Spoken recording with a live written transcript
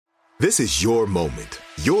This is your moment,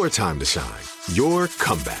 your time to shine, your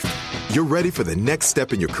comeback. You're ready for the next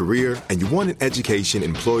step in your career, and you want an education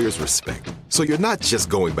employers respect. So you're not just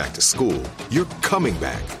going back to school, you're coming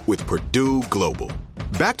back with Purdue Global.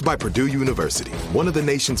 Backed by Purdue University, one of the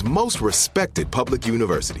nation's most respected public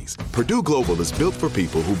universities, Purdue Global is built for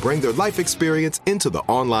people who bring their life experience into the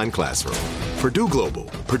online classroom. Purdue Global,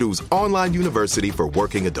 Purdue's online university for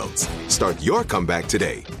working adults. Start your comeback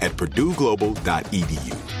today at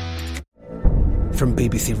purdueglobal.edu. From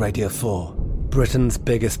BBC Radio 4, Britain's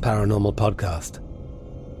biggest paranormal podcast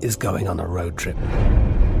is going on a road trip.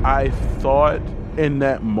 I thought in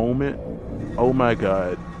that moment, oh my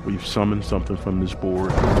God, we've summoned something from this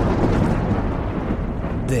board.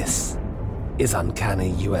 This is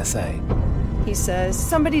Uncanny USA. He says,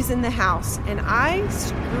 somebody's in the house, and I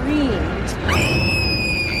screamed.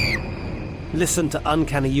 Listen to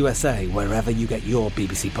Uncanny USA wherever you get your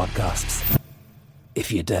BBC podcasts,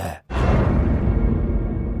 if you dare.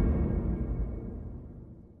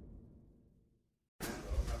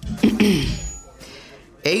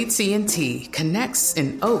 AT&T connects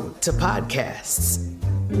an ode to podcasts.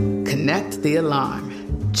 Connect the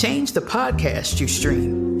alarm. Change the podcast you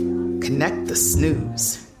stream. Connect the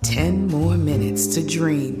snooze. 10 more minutes to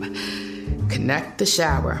dream. Connect the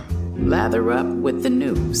shower. Lather up with the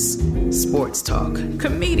news. Sports talk,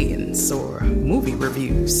 comedians, or movie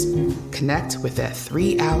reviews. Connect with that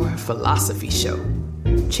 3-hour philosophy show.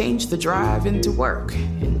 Change the drive into work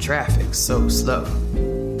in traffic so slow.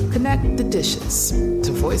 Connect the dishes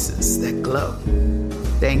to voices that glow.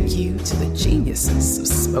 Thank you to the geniuses of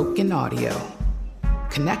spoken audio.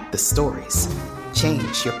 Connect the stories.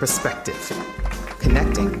 Change your perspective.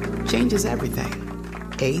 Connecting changes everything.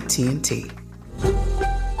 AT&T.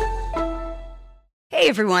 Hey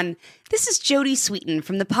everyone, this is Jodie Sweetin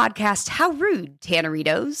from the podcast How Rude,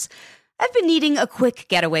 Tanneritos. I've been needing a quick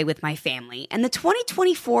getaway with my family, and the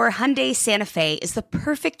 2024 Hyundai Santa Fe is the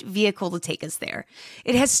perfect vehicle to take us there.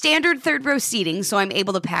 It has standard third-row seating, so I'm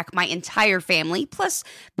able to pack my entire family, plus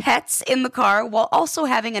pets, in the car, while also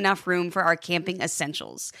having enough room for our camping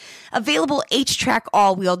essentials. Available H-Track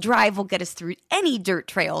all-wheel drive will get us through any dirt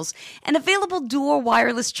trails, and available dual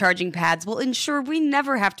wireless charging pads will ensure we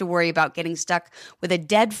never have to worry about getting stuck with a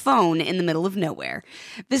dead phone in the middle of nowhere.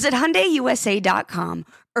 Visit HyundaiUSA.com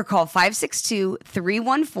or call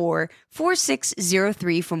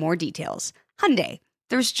 562-314-4603 for more details. Hyundai,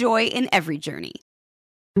 there's joy in every journey.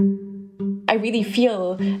 I really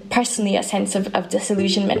feel personally a sense of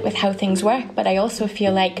disillusionment with how things work, but I also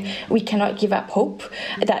feel like we cannot give up hope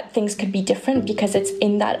that things could be different, because it's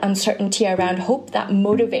in that uncertainty around hope that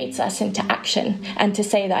motivates us into action, and to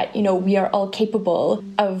say that, you know, we are all capable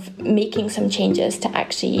of making some changes to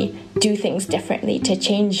actually do things differently, to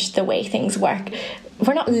change the way things work.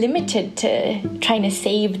 We're not limited to trying to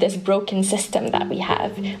save this broken system that we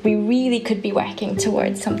have. We really could be working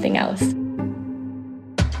towards something else.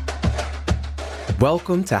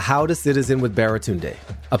 Welcome to How to Citizen with Baratunde,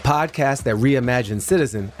 a podcast that reimagines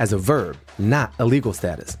citizen as a verb, not a legal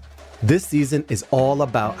status. This season is all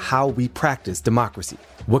about how we practice democracy.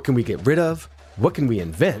 What can we get rid of? What can we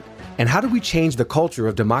invent? And how do we change the culture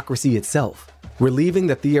of democracy itself? We're leaving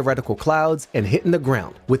the theoretical clouds and hitting the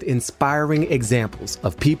ground with inspiring examples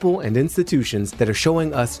of people and institutions that are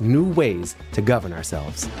showing us new ways to govern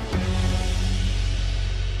ourselves.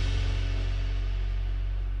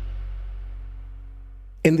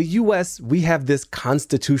 In the U.S., we have this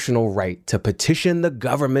constitutional right to petition the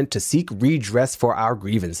government to seek redress for our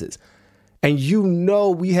grievances. And you know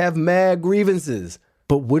we have mad grievances,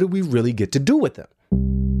 but what do we really get to do with them?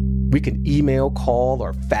 We can email, call,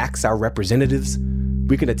 or fax our representatives.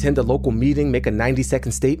 We can attend a local meeting, make a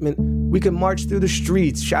 90-second statement. We can march through the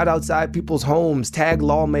streets, shout outside people's homes, tag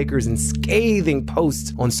lawmakers in scathing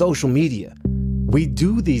posts on social media. We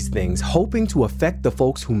do these things hoping to affect the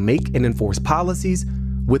folks who make and enforce policies,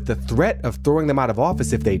 with the threat of throwing them out of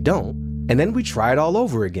office if they don't, and then we try it all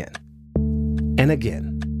over again. And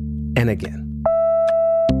again. And again.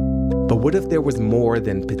 But what if there was more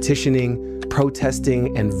than petitioning,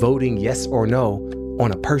 protesting, and voting yes or no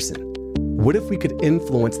on a person? What if we could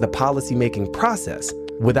influence the policy-making process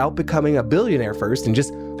without becoming a billionaire first and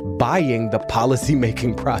just buying the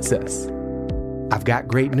policy-making process? I've got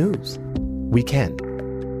great news. We can.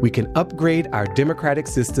 We can upgrade our democratic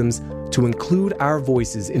systems to include our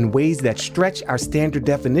voices in ways that stretch our standard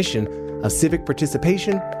definition of civic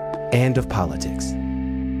participation and of politics.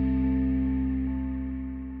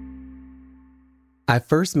 I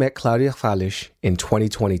first met Claudia Falish in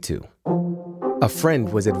 2022. A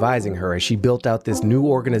friend was advising her as she built out this new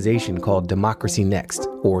organization called Democracy Next,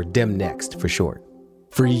 or DemNext for short.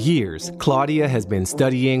 For years, Claudia has been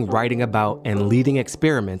studying, writing about, and leading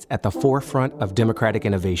experiments at the forefront of democratic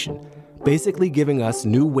innovation, basically giving us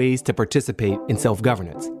new ways to participate in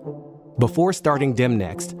self-governance. Before starting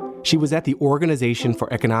DemNext, she was at the Organization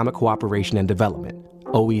for Economic Cooperation and Development,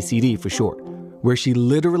 OECD for short, where she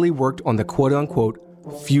literally worked on the quote-unquote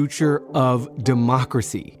future of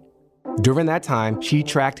democracy. During that time, she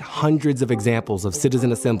tracked hundreds of examples of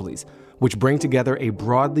citizen assemblies, which bring together a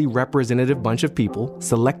broadly representative bunch of people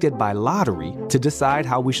selected by lottery to decide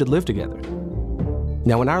how we should live together.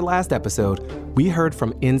 Now, in our last episode, we heard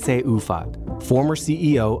from Nsé Ufot, former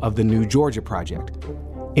CEO of the New Georgia Project.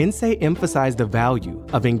 Nsé emphasized the value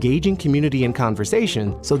of engaging community in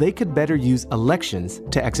conversation so they could better use elections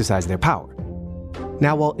to exercise their power.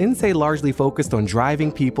 Now, while Nsé largely focused on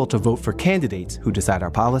driving people to vote for candidates who decide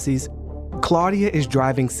our policies, Claudia is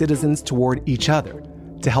driving citizens toward each other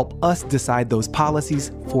to help us decide those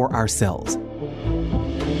policies for ourselves.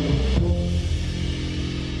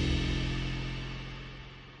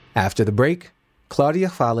 After the break, Claudia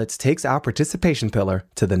Fallitz takes our participation pillar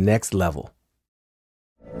to the next level.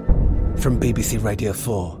 From BBC Radio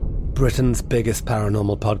 4, Britain's biggest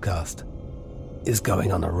paranormal podcast is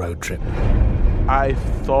going on a road trip. I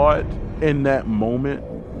thought in that moment,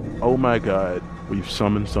 oh my God, we've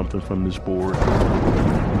summoned something from this board.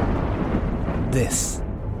 This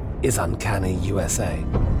is Uncanny USA.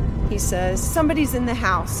 He says, somebody's in the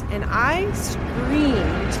house, and I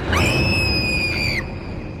screamed.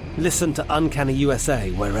 Listen to Uncanny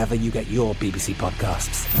USA wherever you get your BBC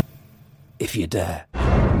podcasts, if you dare.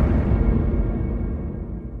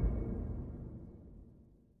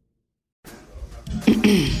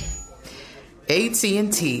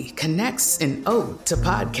 AT&T connects an ode to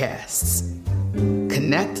podcasts.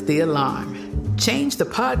 Connect the alarm. Change the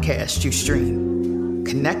podcast you stream.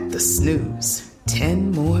 Connect the snooze.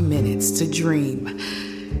 10 more minutes to dream.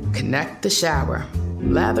 Connect the shower.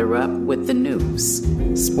 Lather up with the news.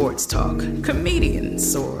 Sports talk,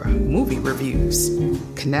 comedians, or movie reviews.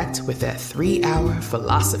 Connect with that 3-hour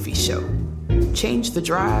philosophy show. Change the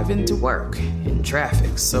drive into work in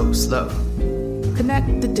traffic so slow.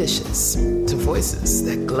 Connect the dishes to voices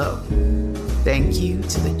that glow. Thank you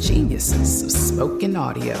to the geniuses of spoken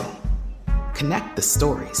audio. Connect the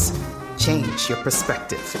stories. Change your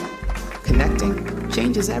perspective. Connecting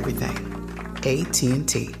changes everything.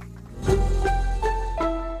 AT&T.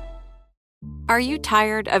 Are you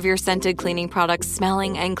tired of your scented cleaning products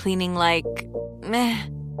smelling and cleaning like meh?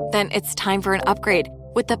 Then it's time for an upgrade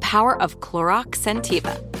with the power of Clorox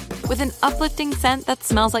Scentiva. With an uplifting scent that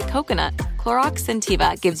smells like coconut, Clorox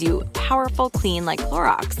Scentiva gives you powerful clean like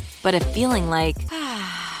Clorox, but a feeling like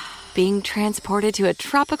being transported to a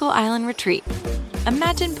tropical island retreat.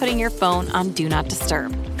 Imagine putting your phone on Do Not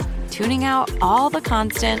Disturb, tuning out all the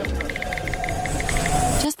constant,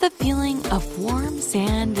 just the feeling of warm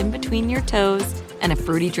sand in between your toes and a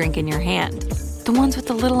fruity drink in your hand. The ones with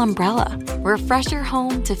the little umbrella. Refresh your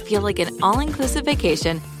home to feel like an all-inclusive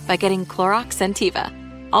vacation by getting Clorox Scentiva.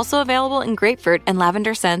 Also available in grapefruit and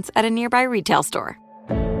lavender scents at a nearby retail store.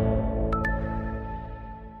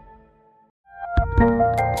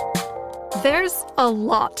 There's a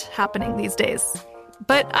lot happening these days,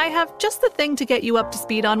 but I have just the thing to get you up to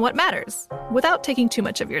speed on what matters, without taking too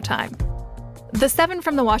much of your time. The 7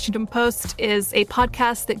 from the Washington Post is a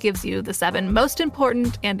podcast that gives you the 7 most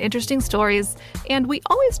important and interesting stories, and we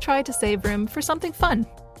always try to save room for something fun.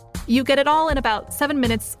 You get it all in about 7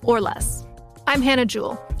 minutes or less. I'm Hannah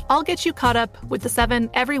Jewell. I'll get you caught up with the 7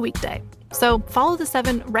 every weekday. So follow the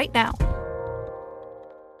 7 right now.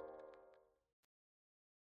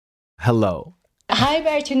 Hello. Hi,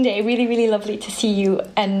 Baratunde. Really, really lovely to see you.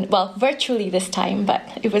 And, well, virtually this time, but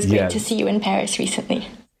it was great to see you in Paris recently.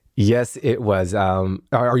 Yes, it was.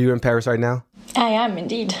 Are you in Paris right now? I am,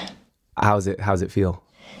 indeed. How's it feel?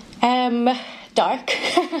 Dark.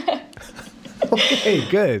 Okay,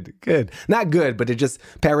 good. Not good, but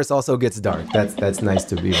Paris also gets dark. That's nice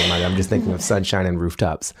to be reminded. I'm just thinking of sunshine and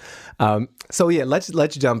rooftops.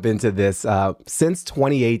 Let's jump into this. Since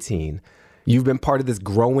 2018, you've been part of this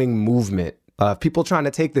growing movement of people trying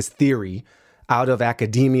to take this theory out of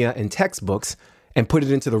academia and textbooks and put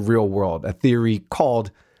it into the real world, a theory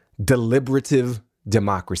called deliberative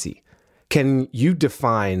democracy. Can you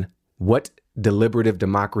define what deliberative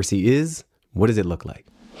democracy is? What does it look like?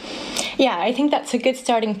 Yeah, I think that's a good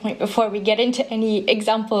starting point before we get into any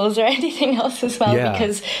examples or anything else as well,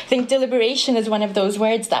 because I think deliberation is one of those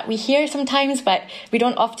words that we hear sometimes, but we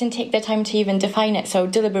don't often take the time to even define it. So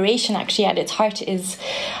deliberation actually at its heart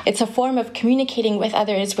it's a form of communicating with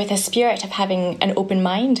others with a spirit of having an open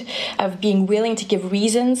mind, of being willing to give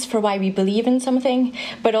reasons for why we believe in something,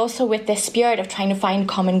 but also with this spirit of trying to find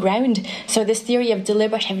common ground. So this theory of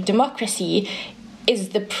deliberative democracy is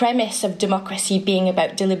the premise of democracy being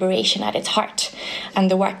about deliberation at its heart.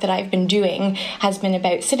 And the work that I've been doing has been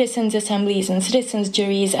about citizens' assemblies and citizens'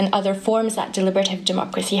 juries and other forms that deliberative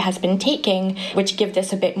democracy has been taking, which give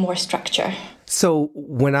this a bit more structure. So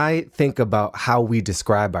when I think about how we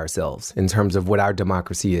describe ourselves in terms of what our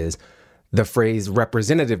democracy is, the phrase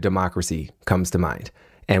representative democracy comes to mind.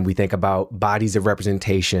 And we think about bodies of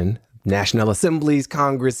representation, national assemblies,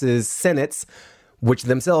 congresses, senates, which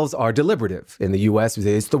themselves are deliberative. In the U.S., we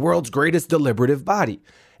say it's the world's greatest deliberative body.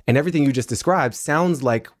 And everything you just described sounds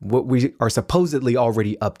like what we are supposedly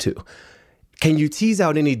already up to. Can you tease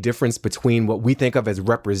out any difference between what we think of as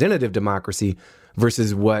representative democracy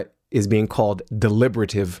versus what is being called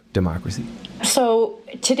deliberative democracy? So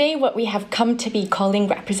today what we have come to be calling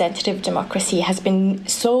representative democracy has been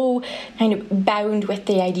so kind of bound with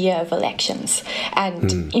the idea of elections.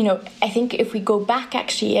 And, I think if we go back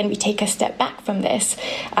actually and we take a step back from this,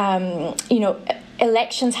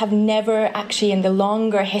 elections have never actually in the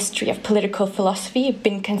longer history of political philosophy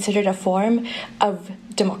been considered a form of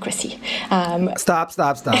democracy. Stop.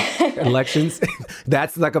 Elections,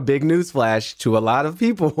 that's like a big newsflash to a lot of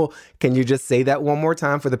people. Can you just say that one more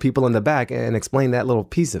time for the people in the back and explain that little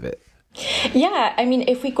piece of it? Yeah, I mean,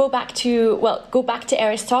 if we go back to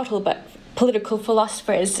Aristotle, but political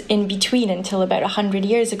philosophers in between until about 100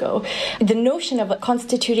 years ago, the notion of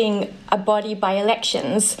constituting a body by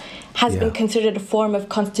elections has been considered a form of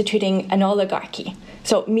constituting an oligarchy.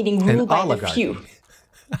 So meaning rule by the few.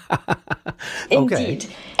 Indeed.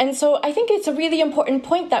 Okay. And so I think it's a really important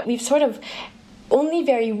point that we've sort of only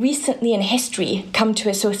very recently in history come to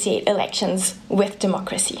associate elections with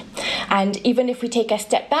democracy. And even if we take a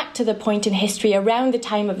step back to the point in history around the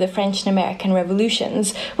time of the French and American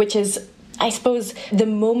revolutions, which is I suppose the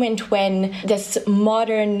moment when this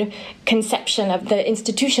modern conception of the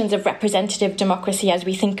institutions of representative democracy as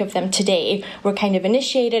we think of them today were kind of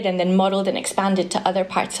initiated and then modeled and expanded to other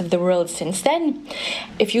parts of the world since then.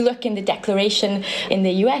 If you look in the Declaration in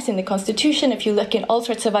the US, in the Constitution, if you look in all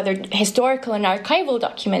sorts of other historical and archival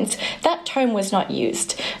documents, that term was not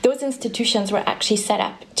used. Those institutions were actually set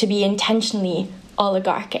up to be intentionally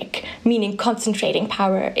oligarchic, meaning concentrating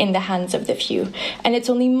power in the hands of the few. And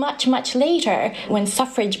it's only much, much later, when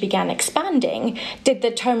suffrage began expanding, did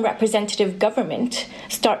the term representative government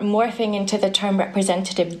start morphing into the term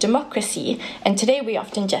representative democracy. And today we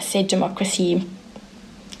often just say democracy,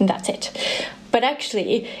 and that's it. But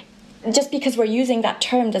actually, just because we're using that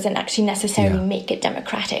term doesn't actually necessarily make it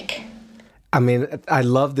democratic. I mean, I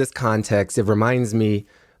love this context. It reminds me,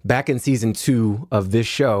 back in season 2 of this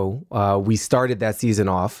show, we started that season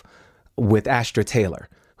off with Astra Taylor,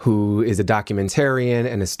 who is a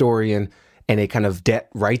documentarian and historian and a kind of debt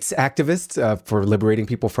rights activist for liberating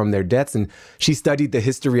people from their debts. And she studied the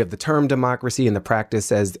history of the term democracy and the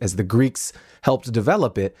practice as the Greeks helped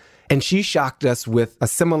develop it. And she shocked us with a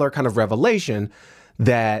similar kind of revelation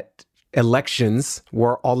that elections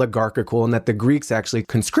were oligarchical and that the Greeks actually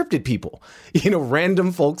conscripted people,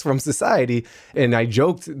 random folks from society. And I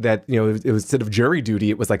joked that, it was instead of jury duty,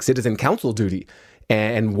 it was like citizen council duty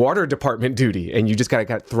and water department duty. And you just kind of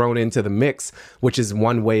got thrown into the mix, which is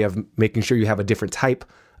one way of making sure you have a different type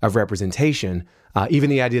of representation. Even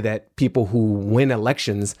the idea that people who win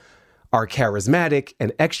elections are charismatic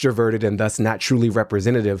and extroverted and thus not truly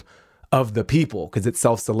representative of the people because it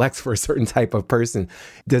self-selects for a certain type of person.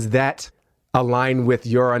 Does that align with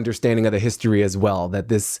your understanding of the history as well? That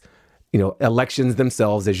this, elections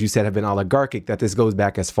themselves, as you said, have been oligarchic, that this goes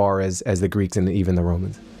back as far as the Greeks and even the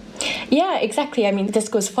Romans? Yeah, exactly. I mean, this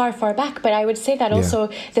goes far, far back. But I would say that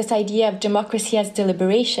also this idea of democracy as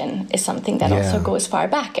deliberation is something that also goes far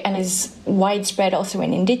back and is widespread also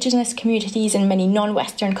in indigenous communities and many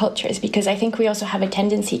non-Western cultures, because I think we also have a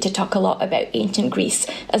tendency to talk a lot about ancient Greece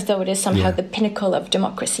as though it is somehow the pinnacle of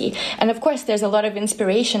democracy. And of course, there's a lot of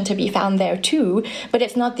inspiration to be found there too, but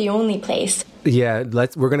it's not the only place. Yeah,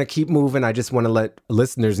 we're going to keep moving. I just want to let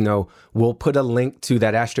listeners know, we'll put a link to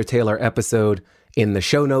that Astra Taylor episode in the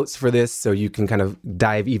show notes for this, so you can kind of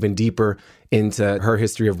dive even deeper into her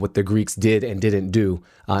history of what the Greeks did and didn't do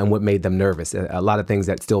and what made them nervous. A lot of things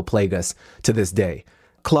that still plague us to this day.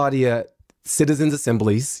 Claudia, citizens'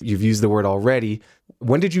 assemblies, you've used the word already.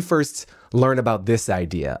 When did you first learn about this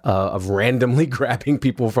idea of randomly grabbing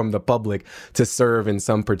people from the public to serve in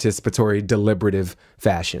some participatory, deliberative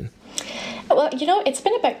fashion? Well, it's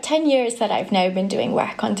been about 10 years that I've now been doing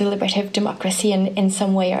work on deliberative democracy in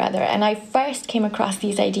some way or other. And I first came across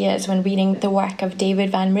these ideas when reading the work of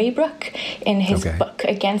David Van Raybroek in his book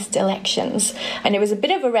Against Elections. And it was a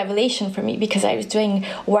bit of a revelation for me because I was doing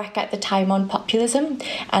work at the time on populism,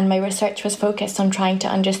 and my research was focused on trying to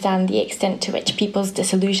understand the extent to which people's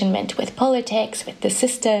disillusionment with politics, with the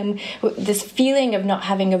system, this feeling of not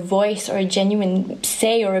having a voice or a genuine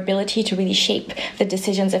say or ability to really shape the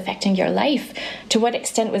decisions affecting your life. To what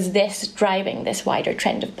extent was this driving this wider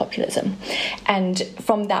trend of populism? And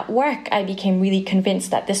from that work, I became really convinced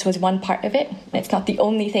that this was one part of it. It's not the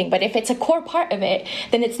only thing, but if it's a core part of it,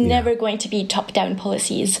 then it's never going to be top-down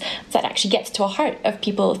policies that actually gets to a heart of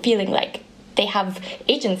people feeling like they have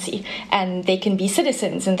agency and they can be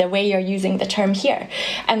citizens in the way you're using the term here.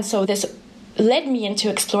 And so this led me into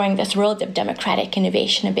exploring this world of democratic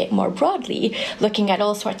innovation a bit more broadly, looking at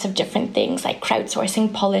all sorts of different things like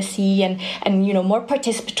crowdsourcing policy and more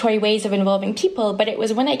participatory ways of involving people. But it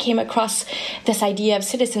was when I came across this idea of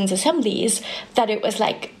citizens' assemblies that it was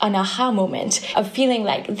like an aha moment of feeling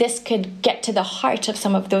like this could get to the heart of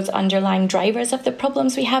some of those underlying drivers of the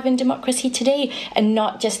problems we have in democracy today, and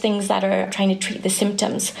not just things that are trying to treat the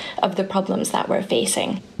symptoms of the problems that we're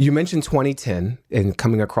facing. You mentioned 2010 and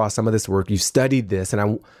coming across some of this work. You've studied this, and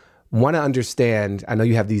I want to understand, I know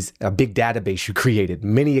you have a big database you created,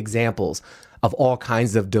 many examples of all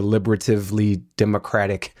kinds of deliberatively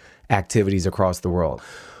democratic activities across the world.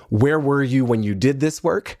 Where were you when you did this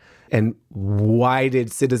work? And why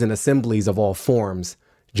did citizen assemblies of all forms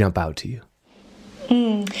jump out to you?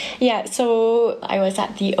 Yeah, so I was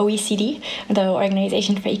at the OECD, the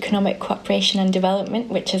Organization for Economic Cooperation and Development,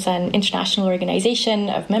 which is an international organization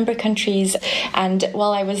of member countries. And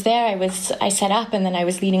while I was there, I set up and then I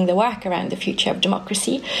was leading the work around the future of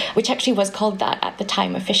democracy, which actually was called that at the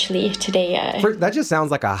time officially. Today, that just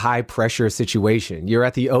sounds like a high pressure situation. You're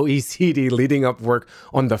at the OECD leading up work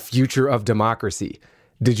on the future of democracy.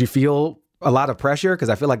 Did you feel a lot of pressure? Because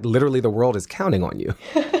I feel like literally the world is counting on you.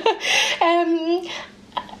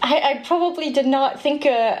 I probably did not think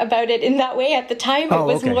about it in that way at the time. It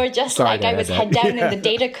was more just like I was head down in the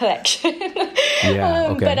data collection.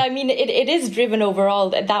 But I mean, it is driven overall,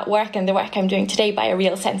 that work and the work I'm doing today, by a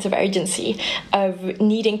real sense of urgency of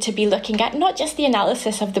needing to be looking at not just the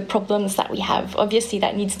analysis of the problems that we have. Obviously,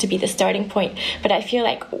 that needs to be the starting point. But I feel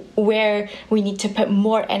like where we need to put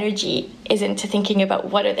more energy is into thinking about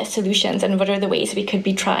what are the solutions and what are the ways we could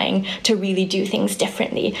be trying to really do things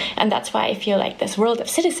differently. And that's why I feel like this world of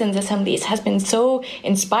citizens assemblies has been so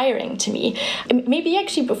inspiring to me. Maybe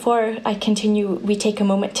actually before I continue, we take a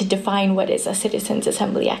moment to define what is a citizens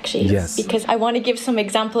assembly actually. Yes. Because I want to give some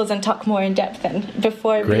examples and talk more in depth then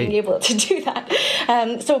before being able to do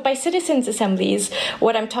that. So by citizens assemblies,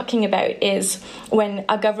 what I'm talking about is when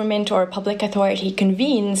a government or a public authority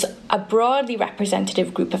convenes a broadly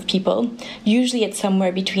representative group of people, usually it's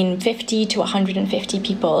somewhere between 50 to 150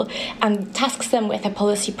 people, and tasks them with a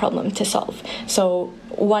policy problem to solve. So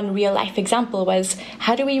one real life example was,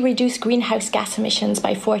 how do we reduce greenhouse gas emissions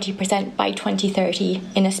by 40% by 2030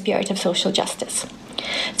 in a spirit of social justice?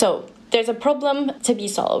 So there's a problem to be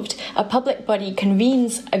solved. A public body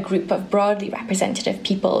convenes a group of broadly representative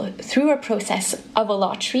people through a process of a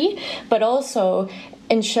lottery, but also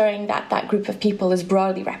ensuring that that group of people is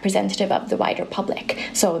broadly representative of the wider public.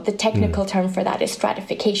 So the technical term for that is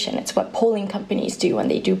stratification. It's what polling companies do when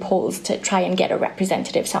they do polls to try and get a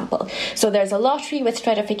representative sample. So there's a lottery with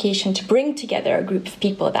stratification to bring together a group of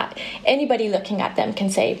people that anybody looking at them can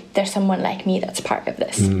say, there's someone like me that's part of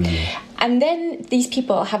this. And then these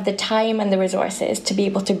people have the time and the resources to be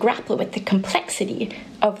able to grapple with the complexity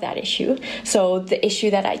of that issue. So the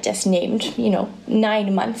issue that I just named,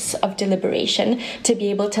 9 months of deliberation to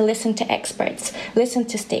be able to listen to experts, listen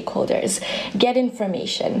to stakeholders, get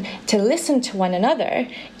information, to listen to one another,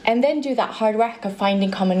 and then do that hard work of finding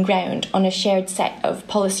common ground on a shared set of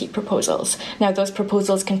policy proposals. Now, those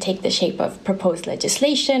proposals can take the shape of proposed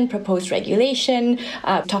legislation, proposed regulation,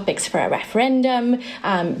 topics for a referendum,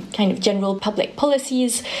 kind of general public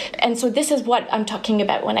policies. And so this is what I'm talking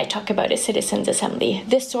about when I talk about a citizens' assembly.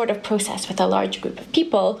 This sort of process with a large group of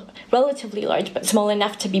people, relatively large but small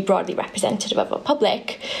enough to be broadly representative of a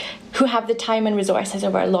public, who have the time and resources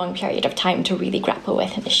over a long period of time to really grapple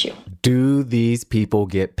with an issue. Do these people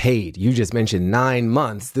get paid? You just mentioned 9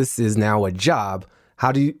 months. This is now a job.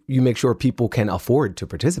 How do you make sure people can afford to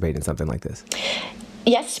participate in something like this?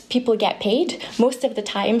 Yes, people get paid most of the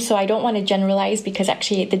time. So I don't want to generalize, because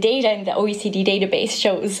actually the data in the OECD database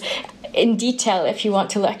shows in detail if you want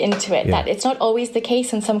to look into it. That it's not always the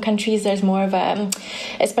case. In some countries, there's more of a,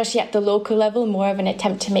 especially at the local level, more of an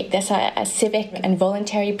attempt to make this a civic and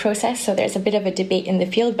voluntary process. So there's a bit of a debate in the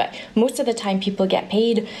field, but most of the time people get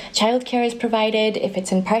paid. Childcare is provided. If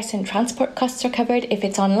it's in person, transport costs are covered. If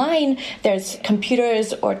it's online, there's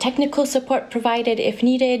computers or technical support provided if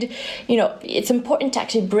needed. It's important to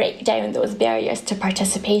actually break down those barriers to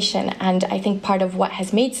participation. And I think part of what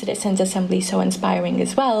has made Citizens Assembly so inspiring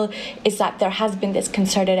as well is that there has been this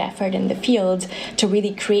concerted effort in the field to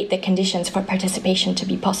really create the conditions for participation to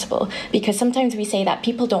be possible. Because sometimes we say that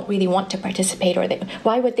people don't really want to participate, or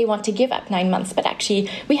why would they want to give up 9 months? But actually,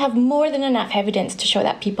 we have more than enough evidence to show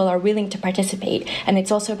that people are willing to participate. And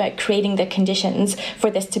it's also about creating the conditions for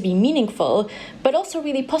this to be meaningful, but also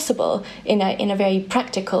really possible in a very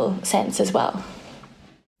practical sense as well.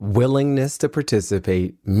 Willingness to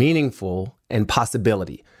participate, meaningful, and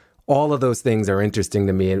possibility. All of those things are interesting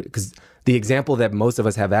to me because the example that most of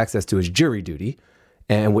us have access to is jury duty.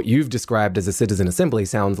 And what you've described as a citizen assembly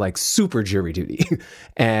sounds like super jury duty.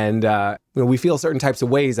 And we feel certain types of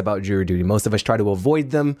ways about jury duty. Most of us try to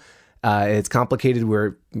avoid them. It's complicated.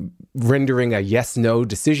 We're rendering a yes-no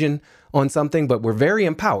decision on something, but we're very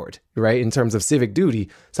empowered, right? In terms of civic duty,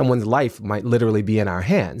 someone's life might literally be in our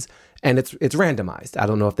hands. And it's randomized. I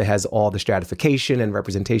don't know if it has all the stratification and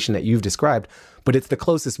representation that you've described, but it's the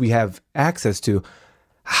closest we have access to.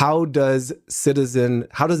 How does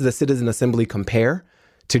the citizen assembly compare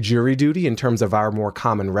to jury duty in terms of our more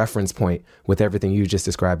common reference point with everything you just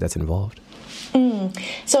described that's involved?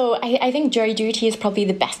 So I think jury duty is probably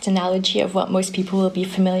the best analogy of what most people will be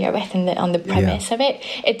familiar with on the premise of it.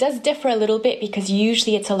 It does differ a little bit because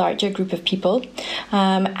usually it's a larger group of people,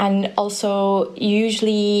 and also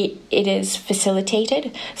usually it is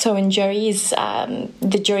facilitated. So in juries,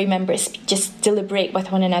 the jury members just deliberate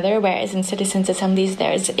with one another, whereas in citizens' assemblies,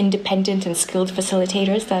 there's independent and skilled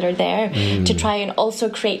facilitators that are there to try and also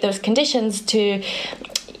create those conditions to...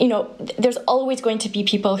 there's always going to be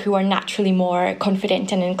people who are naturally more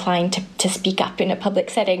confident and inclined to speak up in a public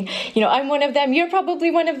setting. I'm one of them. You're probably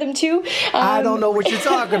one of them too. I don't know what you're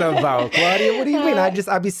talking about, Claudia. What do you mean?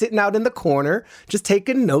 I'd be sitting out in the corner, just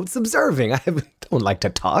taking notes, observing. I don't like to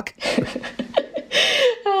talk.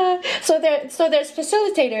 So there's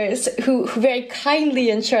facilitators who very kindly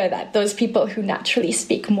ensure that those people who naturally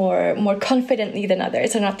speak more confidently than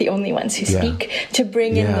others are not the only ones who speak, to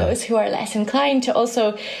bring in those who are less inclined, to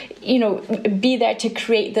also, be there to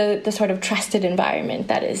create the sort of trusted environment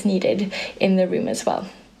that is needed in the room as well.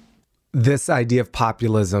 This idea of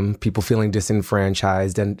populism, people feeling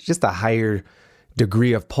disenfranchised, and just a higher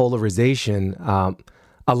degree of polarization,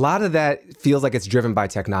 a lot of that feels like it's driven by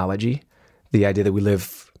technology. The idea that we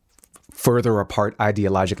live further apart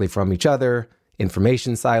ideologically from each other,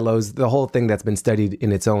 information silos, the whole thing that's been studied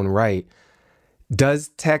in its own right. Does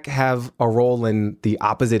tech have a role in the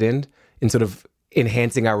opposite end, in sort of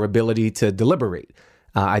enhancing our ability to deliberate?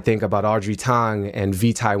 I think about Audrey Tang and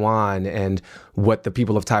V-Taiwan and what the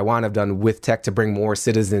people of Taiwan have done with tech to bring more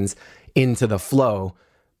citizens into the flow.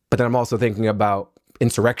 But then I'm also thinking about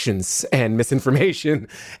insurrections and misinformation.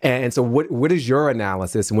 And so what is your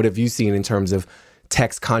analysis and what have you seen in terms of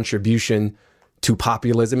tech's contribution to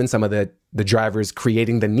populism and some of the drivers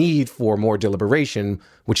creating the need for more deliberation,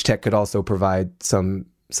 which tech could also provide some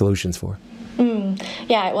solutions for?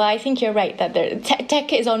 Yeah, well, I think you're right that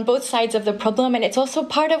tech is on both sides of the problem. And it's also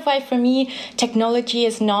part of why, for me, technology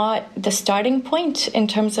is not the starting point in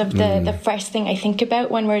terms of the first thing I think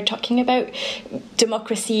about when we're talking about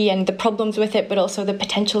democracy and the problems with it, but also the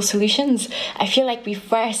potential solutions. I feel like we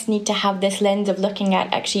first need to have this lens of looking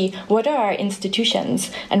at actually what are our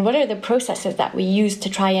institutions and what are the processes that we use to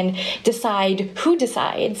try and decide who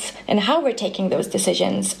decides and how we're taking those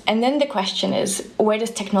decisions. And then the question is, where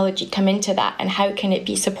does technology come into that, and how can it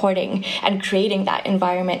be supporting and creating that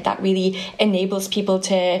environment that really enables people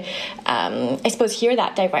to, I suppose, hear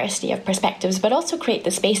that diversity of perspectives, but also create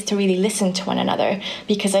the space to really listen to one another.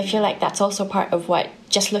 Because I feel like that's also part of what,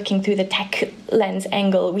 just looking through the tech lens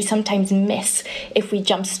angle, we sometimes miss if we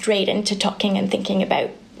jump straight into talking and thinking about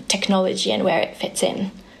technology and where it fits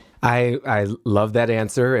in. I love that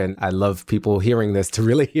answer, and I love people hearing this to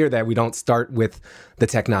really hear that we don't start with the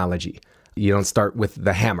technology. You don't start with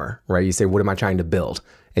the hammer, right? You say, what am I trying to build?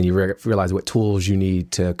 And you realize what tools you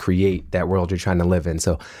need to create that world you're trying to live in.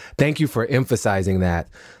 So thank you for emphasizing that.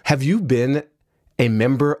 Have you been a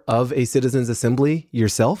member of a citizens assembly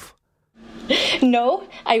yourself? No,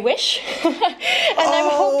 I wish. And I'm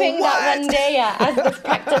hoping that one day, as this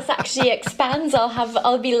practice actually expands,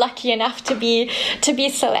 I'll be lucky enough to be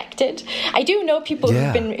selected. I do know people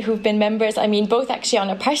who've been members. I mean, both actually on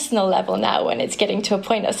a personal level now, when it's getting to a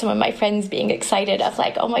point of some of my friends being excited of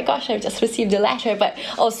like, oh my gosh, I've just received a letter, but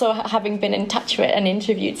also having been in touch with and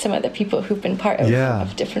interviewed some of the people who've been part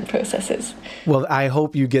of different processes. Well, I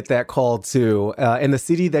hope you get that call too. And the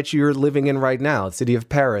city that you're living in right now, the city of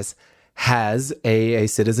Paris, has a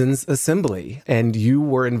citizens' assembly, and you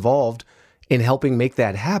were involved in helping make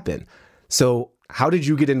that happen. So how did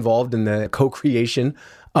you get involved in the co-creation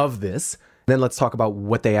of this? Then let's talk about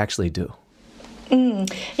what they actually do.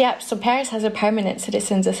 Yeah, so Paris has a permanent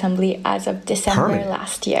citizens' assembly as of December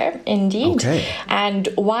last year, indeed. Okay. And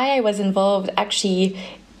why I was involved actually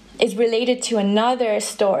is related to another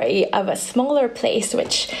story of a smaller place,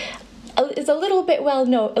 which is a little bit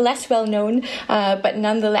less well known, but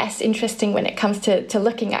nonetheless interesting when it comes to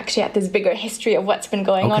looking actually at this bigger history of what's been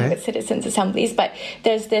going on with citizens' assemblies. But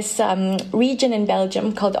there's this region in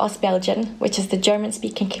Belgium called Ostbelgien, which is the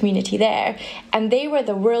German-speaking community there, and they were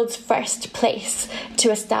the world's first place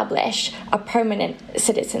to establish a permanent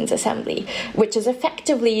citizens' assembly, which is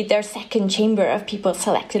effectively their second chamber of people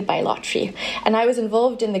selected by lottery. And I was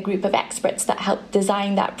involved in the group of experts that helped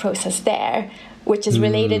design that process there, which is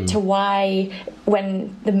related to why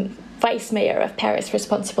when the vice mayor of Paris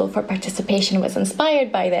responsible for participation was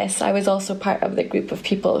inspired by this, I was also part of the group of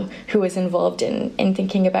people who was involved in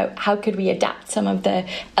thinking about how could we adapt some of the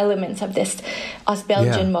elements of this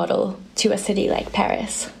Ostbelgien model to a city like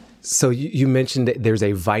Paris. So you mentioned that there's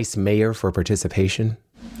a vice mayor for participation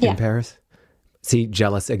in Paris? See,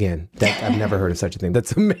 jealous again. I've never heard of such a thing.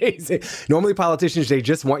 That's amazing. Normally politicians, they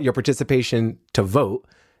just want your participation to vote,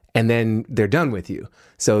 and then they're done with you.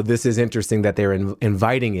 So this is interesting that they're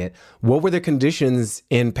inviting it. What were the conditions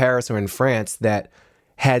in Paris or in France that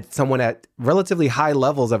had someone at relatively high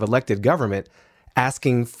levels of elected government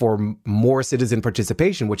asking for more citizen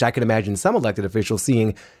participation, which I can imagine some elected officials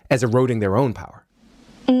seeing as eroding their own power?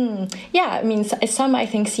 Yeah, I mean, some I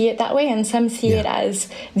think see it that way, and some see it as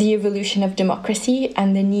the evolution of democracy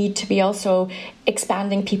and the need to be also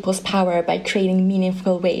expanding people's power by creating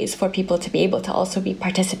meaningful ways for people to be able to also be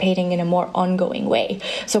participating in a more ongoing way.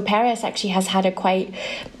 So Paris actually has had a quite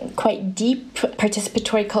deep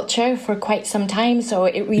participatory culture for quite some time. So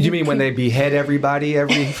it really. You mean when they behead everybody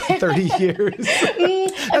every 30 years?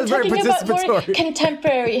 I'm talking about more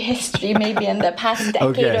contemporary history, maybe in the past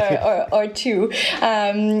decade or two,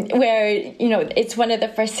 where it's one of the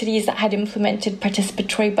first cities that had implemented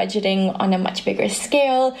participatory budgeting on a much bigger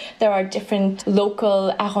scale. There are different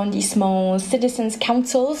local arrondissement citizens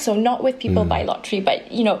councils, so not with people by lottery, but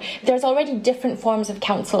there's already different forms of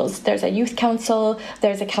councils. There's a youth council,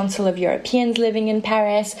 there's a council of Europeans living in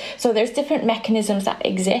Paris, so there's different mechanisms that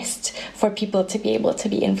exist for people to be able to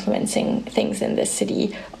be influencing things in this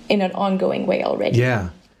city in an ongoing way already. Yeah.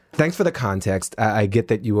 Thanks for the context. I get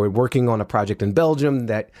that you were working on a project in Belgium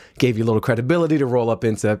that gave you a little credibility to roll up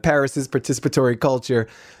into Paris's participatory culture.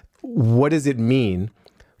 What does it mean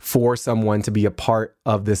for someone to be a part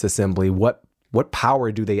of this assembly? What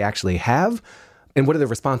power do they actually have? And what are the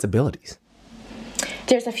responsibilities?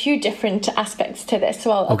 There's a few different aspects to this,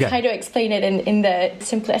 so I'll try to explain it in the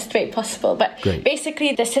simplest way possible. But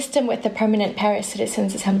basically, the system with the Permanent Paris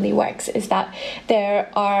Citizens Assembly works is that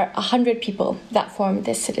there are 100 people that form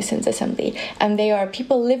this Citizens Assembly, and they are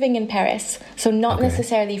people living in Paris, so not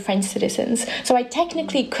necessarily French citizens. So I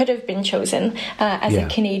technically could have been chosen as a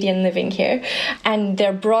Canadian living here, and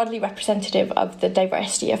they're broadly representative of the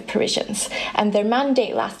diversity of Parisians. And their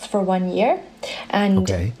mandate lasts for 1 year. And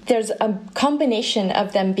there's a combination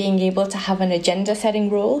of them being able to have an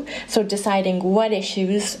agenda-setting role, so deciding what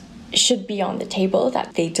issues should be on the table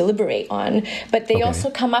that they deliberate on, but they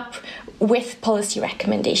also come up with policy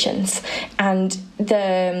recommendations. And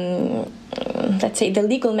the let's say the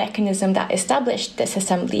legal mechanism that established this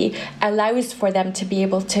assembly allows for them to be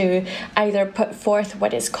able to either put forth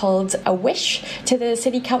what is called a wish to the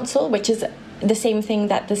city council, which is the same thing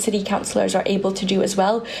that the city councillors are able to do as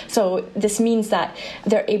well. So this means that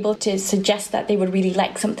they're able to suggest that they would really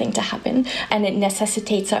like something to happen, and it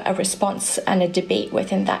necessitates a response and a debate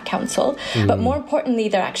within that council. But more importantly,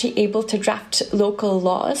 they're actually able to draft local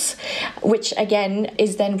laws, which again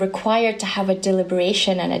is then required to have a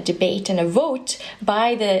deliberation and a debate and a vote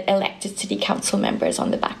by the elected city council members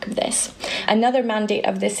on the back of this. Another mandate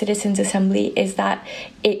of the Citizens' Assembly is that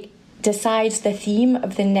it decides the theme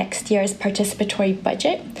of the next year's participatory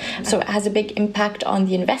budget. So it has a big impact on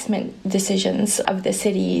the investment decisions of the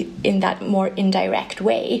city in that more indirect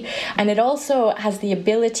way. And it also has the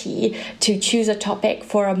ability to choose a topic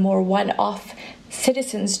for a more one-off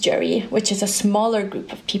citizens jury, which is a smaller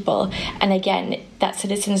group of people. And again, that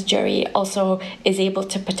citizens jury also is able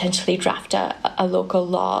to potentially draft a local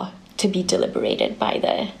law to be deliberated by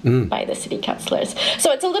the city councillors.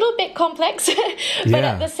 So it's a little bit complex, but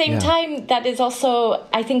at the same time, that is also,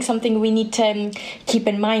 I think, something we need to keep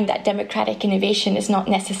in mind, that democratic innovation is not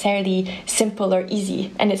necessarily simple or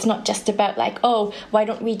easy. And it's not just about like, oh, why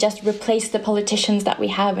don't we just replace the politicians that we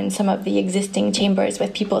have in some of the existing chambers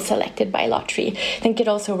with people selected by lottery? I think it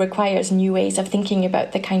also requires new ways of thinking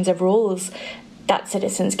about the kinds of roles that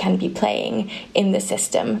citizens can be playing in the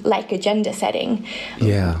system, like agenda setting.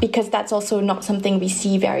 Yeah. Because that's also not something we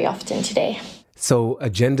see very often today. So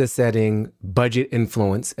agenda setting, budget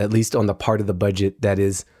influence, at least on the part of the budget that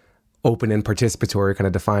is open and participatory, kind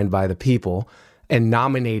of defined by the people, and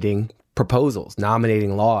nominating proposals,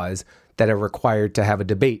 nominating laws that are required to have a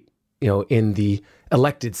debate, in the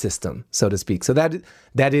elected system, so to speak. So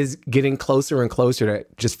that is getting closer and closer to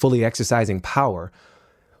just fully exercising power.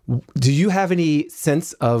 Do you have any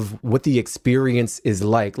sense of what the experience is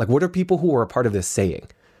like? Like, what are people who are a part of this saying?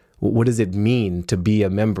 What does it mean to be a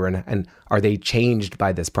member, and are they changed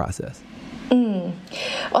by this process?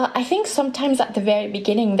 Well, I think sometimes at the very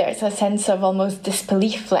beginning, there's a sense of almost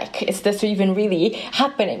disbelief, like, is this even really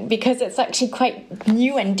happening? Because it's actually quite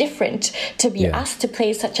new and different to be asked to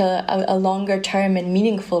play such a longer term and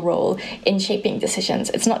meaningful role in shaping decisions.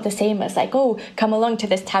 It's not the same as like, oh, come along to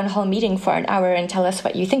this town hall meeting for an hour and tell us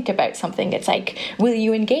what you think about something. It's like, will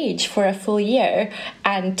you engage for a full year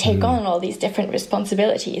and take on all these different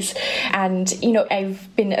responsibilities? And,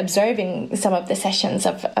 I've been observing some of the sessions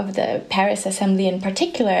of the Paris Assembly in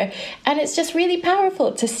particular, and it's just really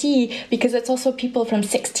powerful to see, because it's also people from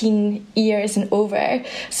 16 years and over.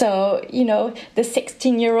 So, the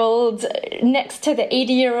 16-year-old next to the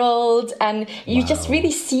 80-year-old, and you just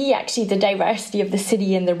really see actually the diversity of the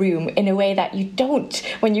city in the room in a way that you don't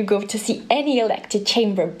when you go to see any elected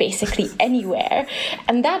chamber basically anywhere.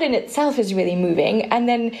 And that in itself is really moving. And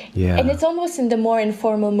then, and it's almost in the more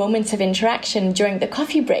informal moments of interaction during the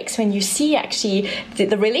coffee breaks when you see actually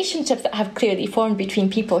the relationships that have clearly formed between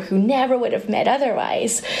people who never would have met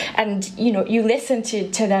otherwise. And, you listen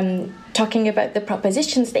to them talking about the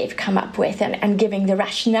propositions they've come up with and giving the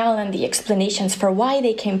rationale and the explanations for why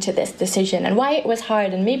they came to this decision and why it was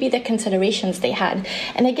hard and maybe the considerations they had.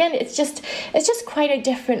 And again, it's just quite a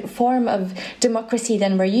different form of democracy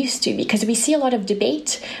than we're used to, because we see a lot of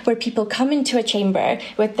debate where people come into a chamber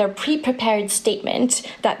with their pre-prepared statement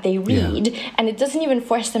that they read, and it doesn't even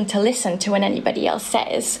force them to listen to what anybody else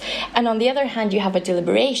says. And on the other hand, you have a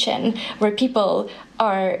deliberation where people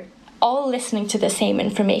are all listening to the same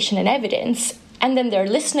information and evidence, and then they're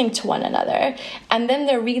listening to one another, and then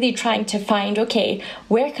they're really trying to find, okay,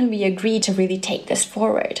 where can we agree to really take this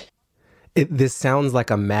forward? This sounds like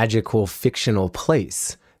a magical fictional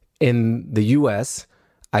place. In the US,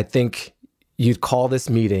 I think you'd call this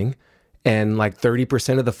meeting, and like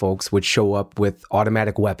 30% of the folks would show up with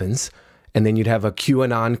automatic weapons, and then you'd have a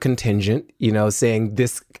QAnon contingent, saying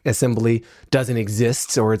this assembly doesn't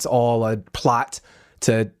exist, or it's all a plot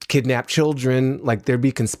to kidnap children. Like, there'd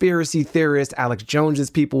be conspiracy theorists, Alex Jones's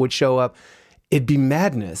people would show up. It'd be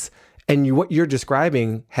madness. And what you're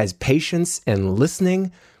describing has patience and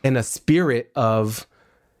listening and a spirit of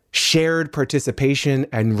shared participation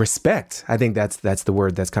and respect. I think that's the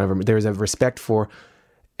word that's kind of, there's a respect for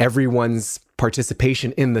everyone's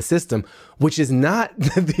participation in the system, which is not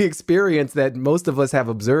the experience that most of us have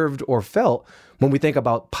observed or felt when we think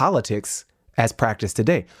about politics as practiced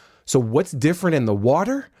today. So what's different in the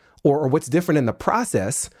water, or what's different in the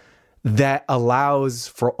process that allows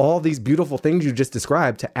for all these beautiful things you just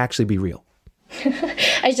described to actually be real?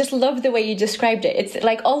 I just love the way you described it. It's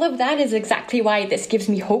like all of that is exactly why this gives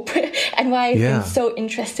me hope and why I've been so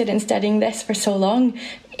interested in studying this for so long.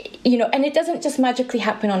 And it doesn't just magically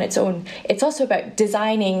happen on its own. It's also about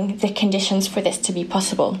designing the conditions for this to be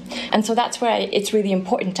possible. And so that's where it's really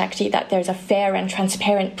important, actually, that there's a fair and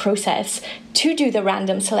transparent process to do the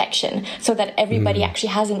random selection so that everybody actually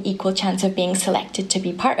has an equal chance of being selected to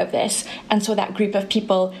be part of this. And so that group of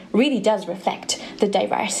people really does reflect the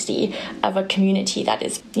diversity of a community that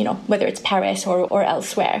is, whether it's Paris or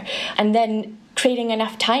elsewhere. And then creating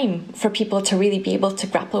enough time for people to really be able to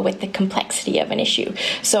grapple with the complexity of an issue.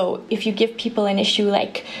 So if you give people an issue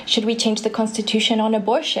like, should we change the constitution on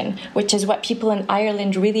abortion, which is what people in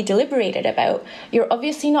Ireland really deliberated about, you're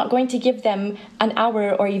obviously not going to give them an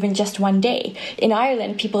hour or even just one day. In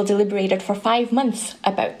Ireland, people deliberated for 5 months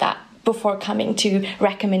about that before coming to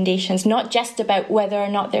recommendations, not just about whether or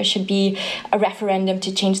not there should be a referendum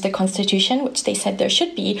to change the constitution, which they said there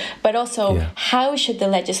should be, but also how should the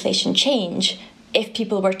legislation change if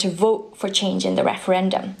people were to vote for change in the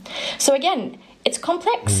referendum. So again, it's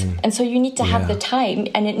complex, and so you need to have the time,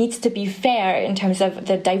 and it needs to be fair in terms of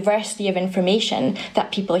the diversity of information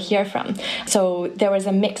that people hear from. So there was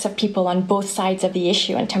a mix of people on both sides of the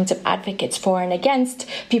issue in terms of advocates for and against,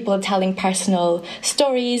 people telling personal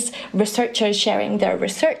stories, researchers sharing their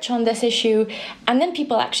research on this issue, and then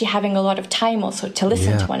people actually having a lot of time also to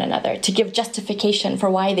listen to one another, to give justification for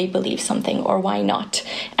why they believe something or why not,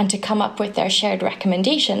 and to come up with their shared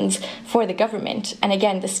recommendations for the government. And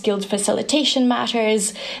again, the skilled facilitation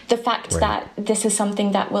matters. The fact that this is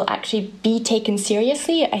something that will actually be taken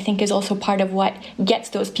seriously, I think, is also part of what gets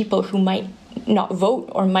those people who might not vote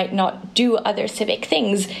or might not do other civic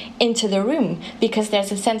things into the room, because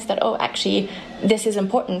there's a sense that, oh, actually, this is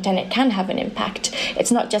important and it can have an impact.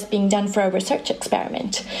 It's not just being done for a research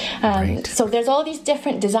experiment. So there's all these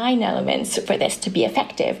different design elements for this to be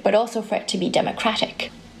effective, but also for it to be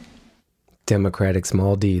democratic. Democratic,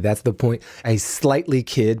 small d. That's the point. I slightly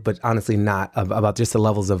kid, but honestly not, about just the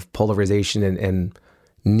levels of polarization and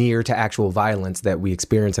near to actual violence that we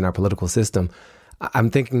experience in our political system. I'm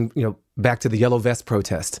thinking, back to the Yellow Vest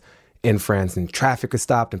protest in France, and traffic is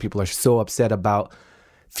stopped and people are so upset about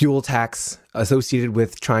fuel tax associated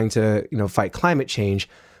with trying to, fight climate change.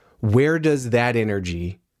 Where does that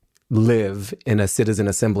energy live in a citizen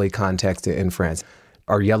assembly context in France?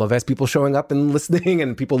 Are Yellow Vest people showing up and listening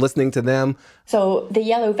and people listening to them? So the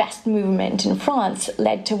Yellow Vest movement in France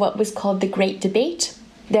led to what was called the Great Debate.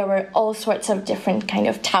 There were all sorts of different kind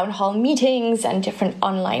of town hall meetings and different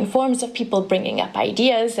online forums of people bringing up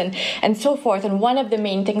ideas and so forth. And one of the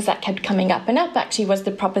main things that kept coming up and up actually was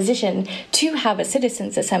the proposition to have a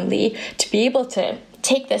citizens' assembly to be able to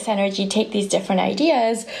take this energy, take these different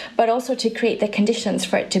ideas, but also to create the conditions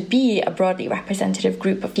for it to be a broadly representative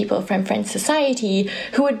group of people from French society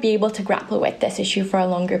who would be able to grapple with this issue for a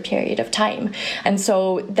longer period of time. And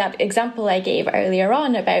so that example I gave earlier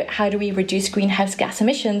on about how do we reduce greenhouse gas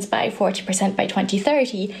emissions by 40% by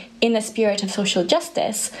 2030 in the spirit of social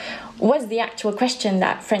justice was the actual question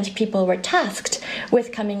that French people were tasked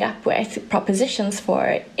with coming up with propositions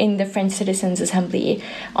for in the French Citizens' Assembly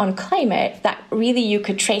on climate, that really you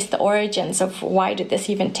could trace the origins of why did this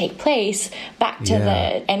even take place back to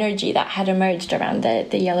the energy that had emerged around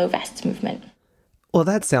the Yellow Vests movement. Well,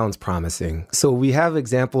 that sounds promising. So we have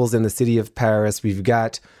examples in the city of Paris. We've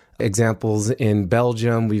got examples in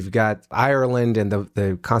Belgium. We've got Ireland and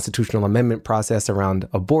the constitutional amendment process around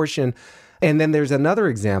abortion. And then there's another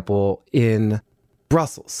example in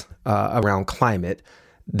Brussels around climate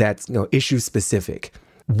that's issue specific.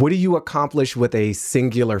 What do you accomplish with a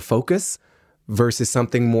singular focus versus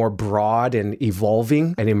something more broad and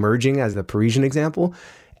evolving and emerging, as the Parisian example?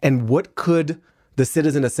 And what could the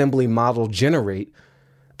citizen assembly model generate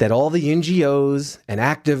that all the NGOs and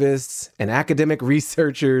activists and academic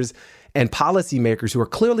researchers and policymakers who are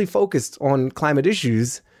clearly focused on climate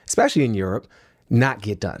issues, especially in Europe, not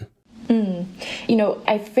get done?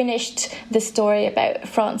 I finished the story about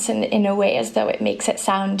France in a way as though it makes it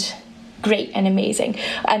sound great and amazing.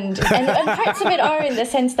 And parts of it are in the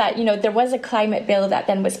sense that, there was a climate bill that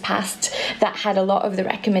then was passed that had a lot of the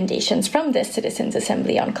recommendations from the Citizens'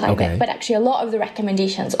 Assembly on climate. But actually a lot of the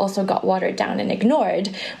recommendations also got watered down and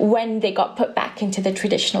ignored when they got put back into the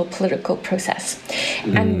traditional political process.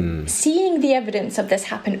 And seeing the evidence of this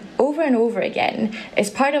happen over and over again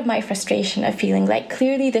is part of my frustration of feeling like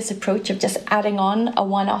clearly this approach of just adding on a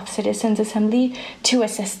one-off Citizens' Assembly to a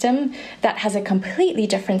system that has a completely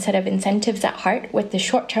different set of incentives at heart, with the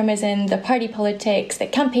short-termism, the party politics, the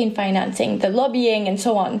campaign financing, the lobbying, and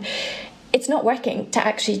so on. It's not working to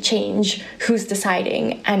actually change who's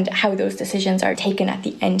deciding and how those decisions are taken at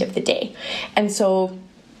the end of the day. And so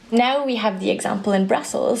now we have the example in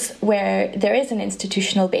Brussels where there is an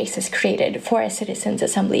institutional basis created for a citizens'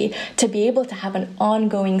 assembly to be able to have an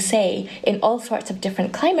ongoing say in all sorts of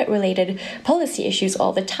different climate-related policy issues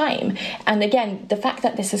all the time. And again, the fact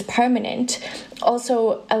that this is permanent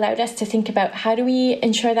also allowed us to think about how do we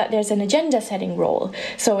ensure that there's an agenda-setting role.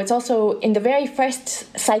 So it's also, in the very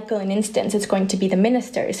first cycle and instance, it's going to be the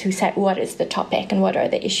ministers who set what is the topic and what are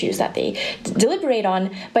the issues that they deliberate on.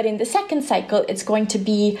 But in the second cycle, it's going to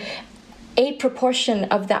be a proportion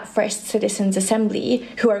of that first citizens' assembly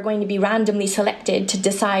who are going to be randomly selected to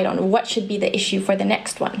decide on what should be the issue for the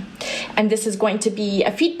next one. And this is going to be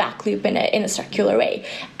a feedback loop in a circular way.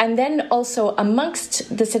 And then also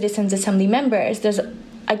amongst the citizens' assembly members, there's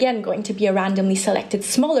again going to be a randomly selected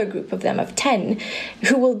smaller group of them of 10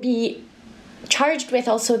 who will be charged with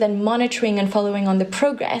also then monitoring and following on the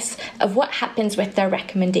progress of what happens with their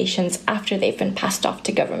recommendations after they've been passed off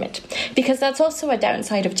to government. Because that's also a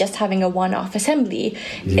downside of just having a one-off assembly,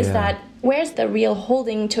 is that where's the real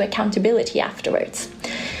holding to accountability afterwards?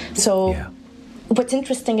 So what's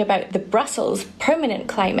interesting about the Brussels Permanent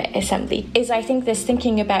Climate Assembly is I think this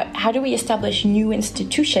thinking about how do we establish new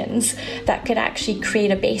institutions that could actually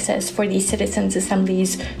create a basis for these citizens'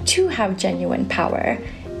 assemblies to have genuine power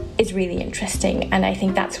is really interesting, and I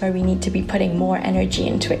think that's where we need to be putting more energy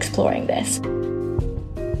into exploring this.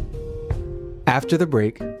 After the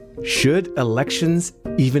break, should elections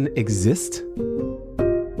even exist?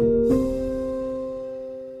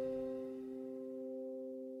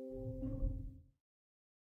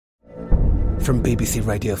 From BBC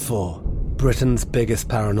Radio 4, Britain's biggest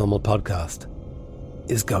paranormal podcast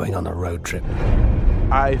is going on a road trip.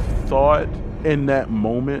 I thought in that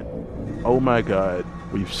moment, oh my God,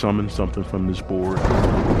 we've summoned something from this board.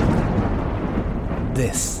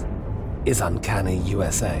 This is Uncanny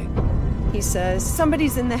USA. He says,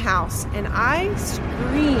 somebody's in the house, and I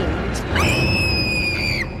screamed.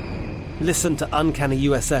 Listen to Uncanny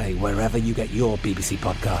USA wherever you get your BBC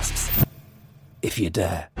podcasts, if you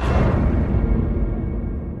dare.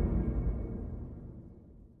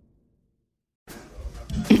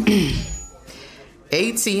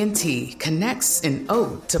 AT&T connects an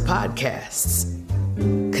ode to podcasts.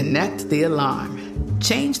 Connect the alarm.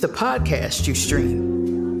 Change the podcast you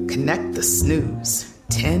stream. Connect the snooze.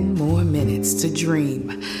 10 more minutes to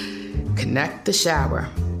dream. Connect the shower.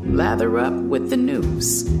 Lather up with the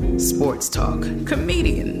news. Sports talk,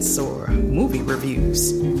 comedians, or movie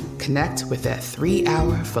reviews. Connect with that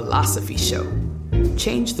 3-hour philosophy show.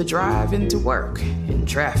 Change the drive into work in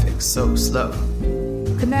traffic so slow.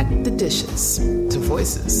 Connect the dishes to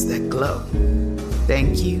voices that glow.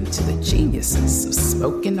 Thank you to the geniuses of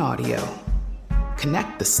spoken audio.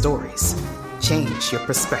 Connect the stories. Change your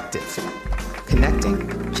perspective.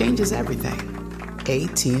 Connecting changes everything.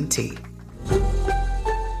 AT&T.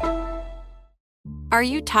 Are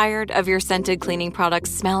you tired of your scented cleaning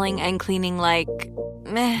products smelling and cleaning like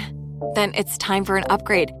meh? Then it's time for an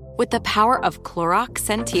upgrade with the power of Clorox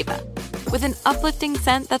Scentiva. With an uplifting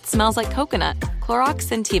scent that smells like coconut, Clorox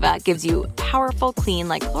Scentiva gives you powerful clean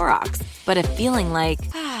like Clorox, but a feeling like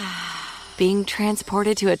being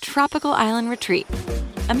transported to a tropical island retreat.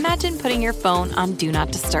 Imagine putting your phone on Do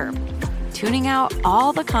Not Disturb, tuning out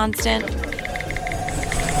all the constant,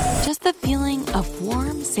 just the feeling of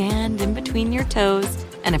warm sand in between your toes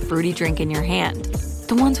and a fruity drink in your hand.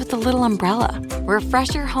 The ones with the little umbrella.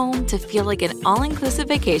 Refresh your home to feel like an all-inclusive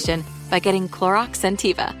vacation by getting Clorox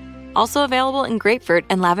Scentiva. Also available in grapefruit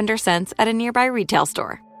and lavender scents at a nearby retail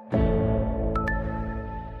store.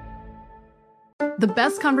 The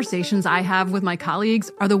best conversations I have with my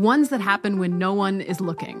colleagues are the ones that happen when no one is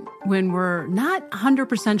looking, when we're not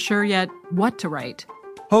 100% sure yet what to write.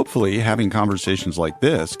 Hopefully, having conversations like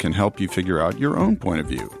this can help you figure out your own point of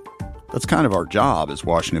view. That's kind of our job as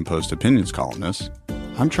Washington Post opinions columnists.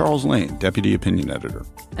 I'm Charles Lane, Deputy Opinion Editor.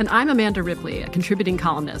 And I'm Amanda Ripley, a contributing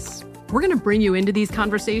columnist. We're going to bring you into these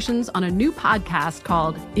conversations on a new podcast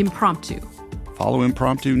called Impromptu. Follow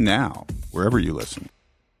Impromptu now, wherever you listen.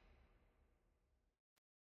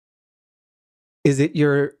 Is it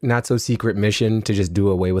your not-so-secret mission to just do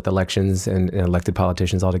away with elections and elected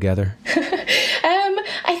politicians altogether?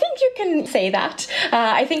 I think you can say that.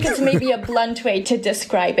 I think it's maybe a blunt way to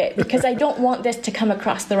describe it, because I don't want this to come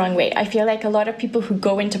across the wrong way. I feel like a lot of people who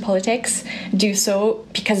go into politics do so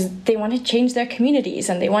because they want to change their communities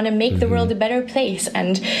and they want to make the world a better place.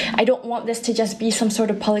 And I don't want this to just be some sort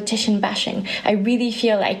of politician bashing. I really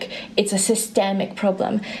feel like it's a systemic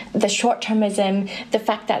problem. The short-termism, the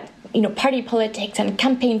fact that party politics and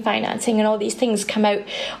campaign financing and all these things come out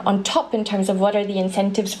on top in terms of what are the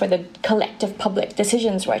incentives for the collective public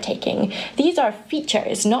decisions we're taking. These are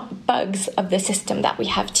features, not bugs, of the system that we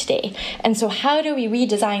have today. And so how do we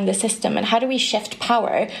redesign the system, and how do we shift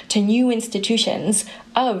power to new institutions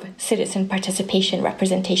of citizen participation,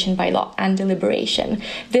 representation by law, and deliberation?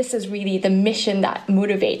 This is really the mission that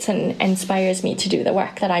motivates and inspires me to do the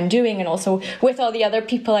work that I'm doing, and also with all the other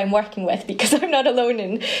people I'm working with, because I'm not alone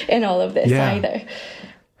in all of this either.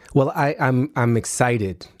 Well, I'm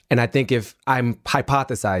excited. And I think if I'm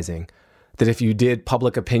hypothesizing that if you did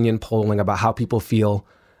public opinion polling about how people feel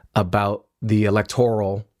about the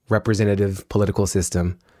electoral representative political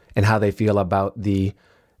system and how they feel about the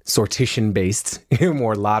sortition-based,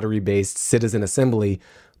 more lottery-based citizen assembly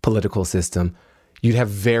political system, you'd have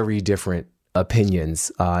very different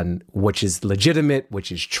opinions on which is legitimate,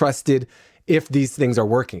 which is trusted, if these things are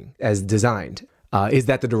working as designed. Is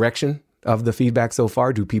that the direction of the feedback so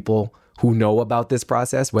far? Do people who know about this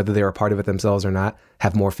process, whether they're a part of it themselves or not,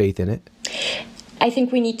 have more faith in it? I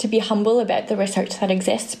think we need to be humble about the research that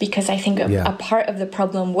exists, because I think a part of the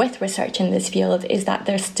problem with research in this field is that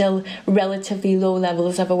there's still relatively low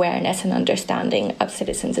levels of awareness and understanding of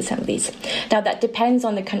citizens' assemblies. Now, that depends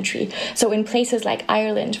on the country. So in places like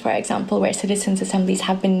Ireland, for example, where citizens' assemblies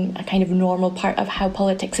have been a kind of normal part of how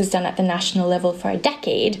politics is done at the national level for a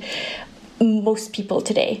decade, most people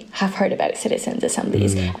today have heard about citizens'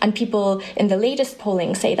 assemblies. And people in the latest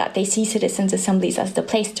polling say that they see citizens' assemblies as the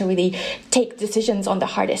place to really take decisions on the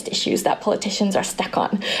hardest issues that politicians are stuck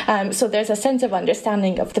on. So there's a sense of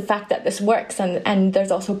understanding of the fact that this works, and there's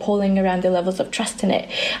also polling around the levels of trust in it.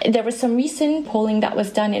 There was some recent polling that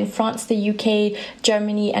was done in France, the UK,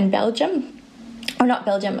 Germany, and Belgium. Or not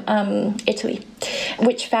Belgium, Italy,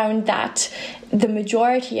 which found that the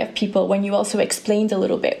majority of people, when you also explained a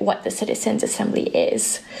little bit what the Citizens' Assembly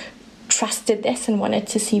is, trusted this and wanted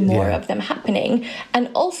to see more of them happening,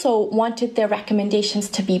 and also wanted their recommendations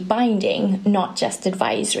to be binding, not just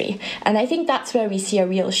advisory. And I think that's where we see a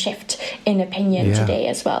real shift in opinion today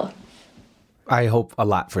as well. I hope a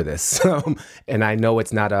lot for this. And I know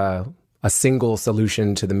it's not a single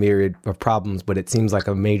solution to the myriad of problems, but it seems like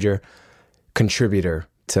a major contributor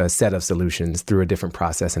to a set of solutions through a different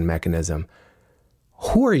process and mechanism.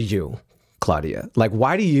 Who are you, Claudia? Like,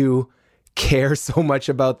 why do you care so much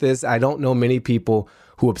about this? I don't know many people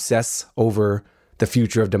who obsess over the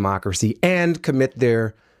future of democracy and commit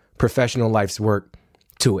their professional life's work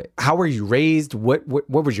to it. How were you raised? What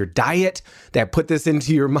was your diet that put this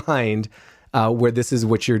into your mind where this is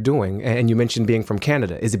what you're doing? And you mentioned being from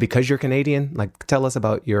Canada. Is it because you're Canadian? Like, tell us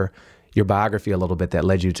about your biography a little bit that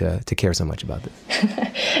led you to care so much about this.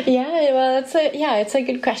 It's a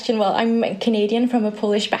good question. Well, I'm Canadian from a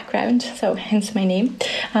Polish background, so hence my name.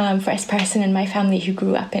 First person in my family who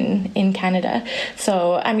grew up in Canada.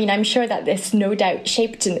 So, I mean, I'm sure that this no doubt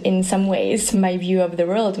shaped in some ways my view of the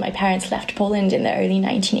world. My parents left Poland in the early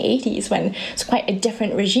 1980s when it's quite a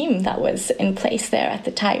different regime that was in place there at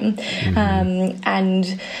the time.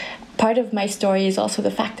 And part of my story is also the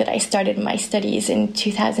fact that I started my studies in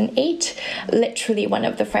 2008. Literally one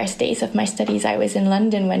of the first days of my studies, I was in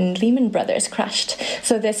London when Lehman Brothers crashed.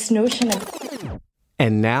 So this notion of...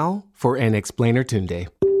 And now for an Explainer Tunde.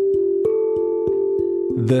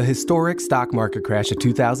 The historic stock market crash of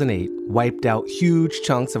 2008 wiped out huge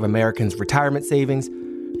chunks of Americans' retirement savings,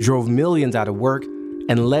 drove millions out of work,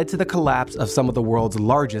 and led to the collapse of some of the world's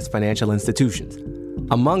largest financial institutions.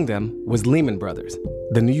 Among them was Lehman Brothers,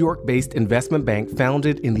 the New York-based investment bank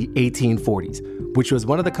founded in the 1840s, which was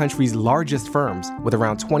one of the country's largest firms with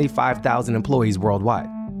around 25,000 employees worldwide.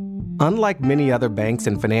 Unlike many other banks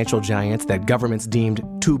and financial giants that governments deemed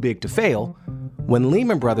too big to fail, when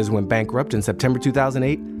Lehman Brothers went bankrupt in September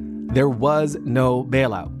 2008, there was no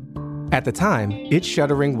bailout. At the time, its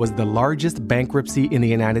shuttering was the largest bankruptcy in the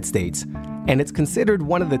United States, and it's considered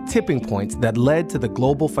one of the tipping points that led to the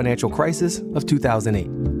global financial crisis of 2008.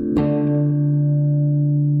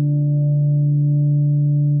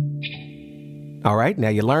 All right, now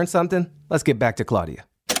you learned something. Let's get back to Claudia.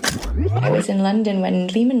 I was in London when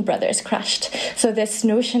Lehman Brothers crashed. So this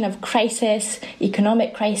notion of crisis,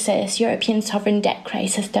 economic crisis, European sovereign debt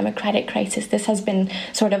crisis, democratic crisis, this has been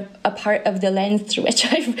sort of a part of the lens through which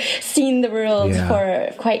I've seen the world for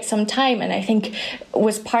quite some time. And I think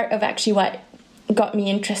was part of actually what got me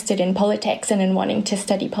interested in politics and in wanting to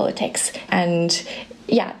study politics. And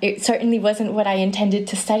yeah, it certainly wasn't what I intended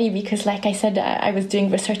to study because, like I said, I was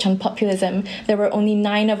doing research on populism. There were only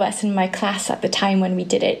 9 of us in my class at the time when we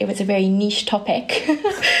did it. It was a very niche topic.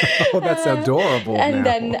 Oh, that's adorable. And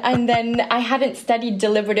then I hadn't studied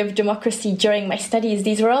deliberative democracy during my studies.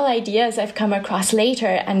 These were all ideas I've come across later.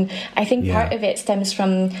 And I think part of it stems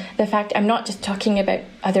from the fact I'm not just talking about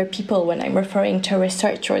other people when I'm referring to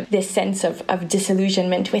research or this sense of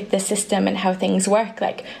disillusionment with the system and how things work.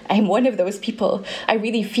 Like, I'm one of those people. I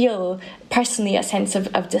really feel personally a sense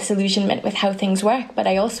of disillusionment with how things work, but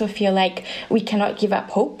I also feel like we cannot give up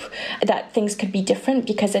hope that things could be different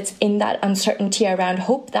because it's in that uncertainty around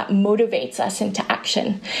hope that motivates us into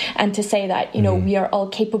action and to say that, you know, we are all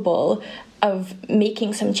capable of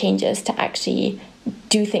making some changes to actually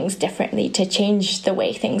do things differently, to change the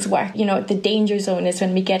way things work. You know, the danger zone is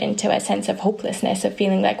when we get into a sense of hopelessness, of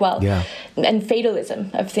feeling like, and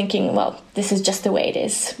fatalism, of thinking, well, this is just the way it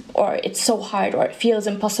is, or it's so hard, or it feels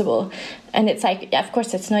impossible. And it's like, of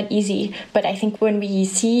course, it's not easy. But I think when we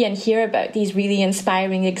see and hear about these really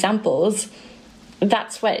inspiring examples,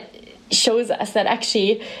 that's what shows us that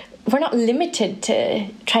actually we're not limited to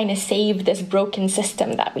trying to save this broken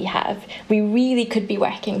system that we have. We really could be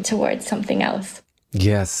working towards something else.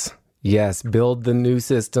 Yes. Build the new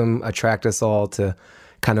system, attract us all to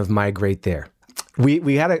kind of migrate there.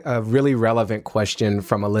 We had a really relevant question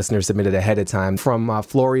from a listener submitted ahead of time from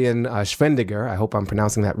Florian Schwendiger, I hope I'm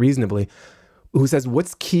pronouncing that reasonably, who says,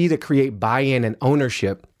 what's key to create buy-in and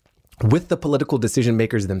ownership with the political decision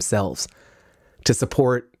makers themselves to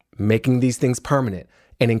support making these things permanent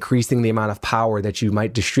and increasing the amount of power that you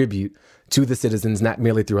might distribute to the citizens, not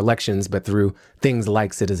merely through elections, but through things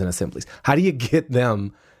like citizen assemblies? How do you get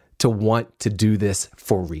them to want to do this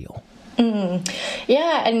for real?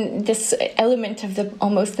 Yeah, and this element of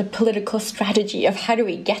almost the political strategy of how do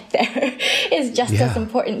we get there is just as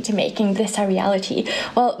important to making this a reality.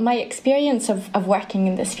 Well, my experience of working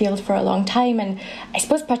in this field for a long time, and I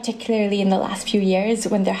suppose particularly in the last few years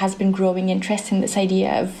when there has been growing interest in this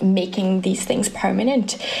idea of making these things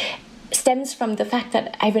permanent, stems from the fact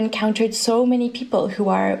that I've encountered so many people who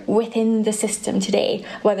are within the system today,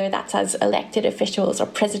 whether that's as elected officials or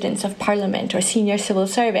presidents of parliament or senior civil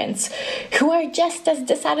servants, who are just as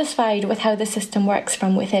dissatisfied with how the system works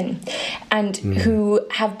from within, and who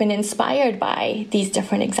have been inspired by these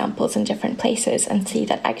different examples in different places and see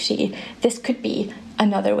that actually this could be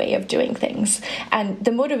another way of doing things. And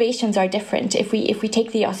the motivations are different. If we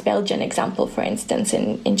take the Ostbelgien example, for instance,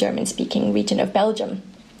 in German-speaking region of Belgium,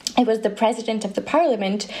 it was the president of the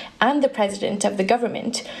parliament and the president of the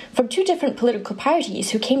government from two different political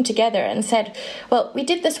parties who came together and said, well, we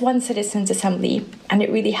did this one citizens' assembly and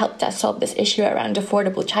it really helped us solve this issue around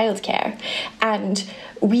affordable childcare. And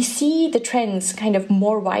we see the trends kind of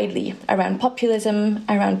more widely around populism,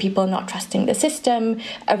 around people not trusting the system,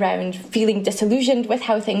 around feeling disillusioned with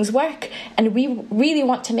how things work. And we really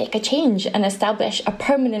want to make a change and establish a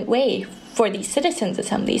permanent way for these citizens'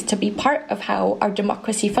 assemblies to be part of how our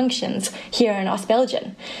democracy functions here in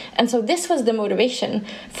Ostbelgien. And so this was the motivation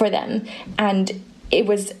for them. And it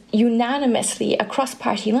was unanimously across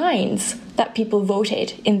party lines that people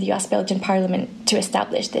voted in the Ostbelgien parliament to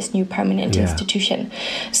establish this new permanent institution.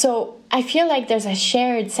 So I feel like there's a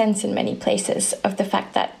shared sense in many places of the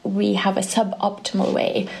fact that we have a suboptimal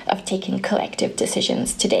way of taking collective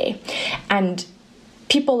decisions today. And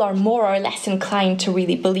people are more or less inclined to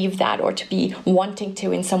really believe that, or to be wanting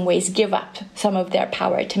to in some ways give up some of their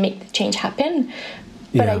power to make the change happen.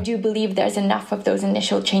 But I do believe there's enough of those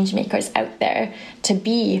initial change makers out there to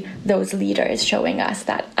be those leaders showing us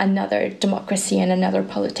that another democracy and another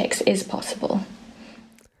politics is possible.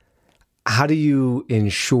 How do you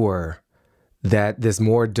ensure that this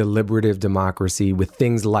more deliberative democracy with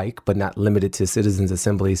things like, but not limited to, citizens'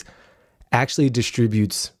 assemblies actually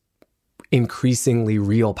distributes increasingly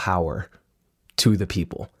real power to the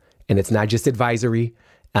people? And it's not just advisory,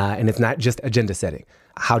 and it's not just agenda setting.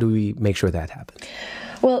 How do we make sure that happens?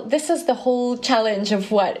 Well, this is the whole challenge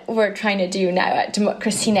of what we're trying to do now at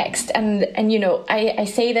Democracy Next. And you know, I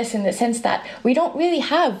say this in the sense that we don't really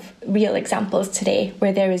have real examples today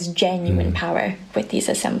where there is genuine power with these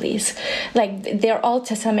assemblies. Like, they're all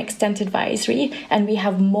to some extent advisory, and we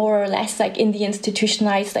have more or less, like in the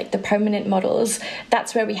institutionalized, like the permanent models,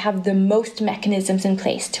 that's where we have the most mechanisms in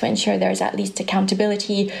place to ensure there's at least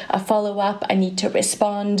accountability, a follow-up, a need to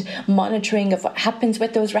respond, monitoring of what happens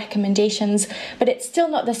with those recommendations. But it's still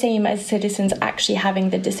not the same as citizens actually having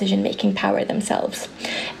the decision-making power themselves.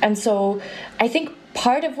 And so I think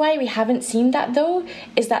part of why we haven't seen that, though,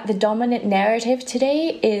 is that the dominant narrative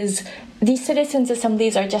today is these citizens'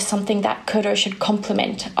 assemblies are just something that could or should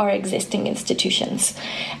complement our existing institutions.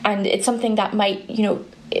 And it's something that might, you know,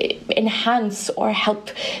 enhance or help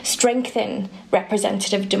strengthen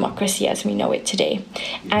representative democracy as we know it today.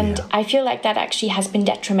 And I feel like that actually has been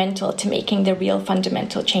detrimental to making the real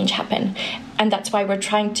fundamental change happen. And that's why we're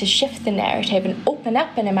trying to shift the narrative and open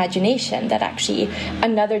up an imagination that actually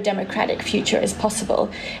another democratic future is possible,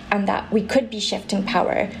 and that we could be shifting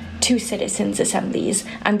power to citizens' assemblies.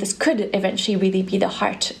 And this could eventually really be the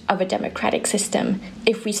heart of a democratic system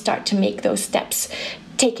if we start to make those steps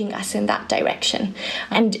taking us in that direction.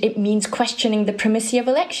 And it means questioning the primacy of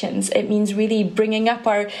elections. It means really bringing up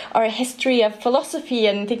our history of philosophy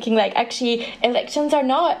and thinking like, actually, elections are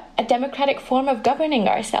not a democratic form of governing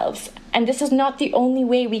ourselves. And this is not the only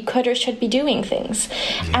way we could or should be doing things.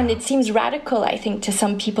 Yeah. And it seems radical, I think, to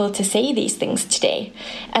some people to say these things today.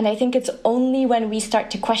 And I think it's only when we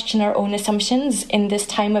start to question our own assumptions in this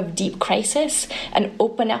time of deep crisis and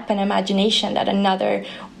open up an imagination that another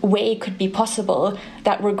way could be possible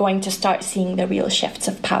that we're going to start seeing the real shifts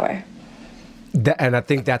of power. And I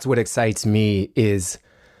think that's what excites me, is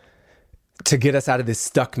to get us out of this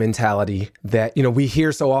stuck mentality that, you know, we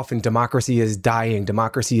hear so often, democracy is dying,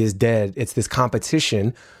 democracy is dead. It's this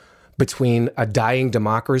competition between a dying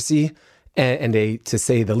democracy and a, to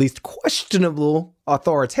say the least, questionable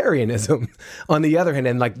authoritarianism on the other hand.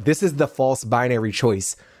 And like, this is the false binary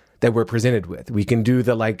choice that we're presented with. We can do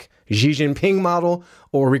the like Xi Jinping model,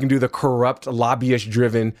 or we can do the corrupt,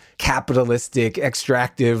 lobbyist-driven, capitalistic,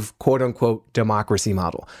 extractive, quote unquote, democracy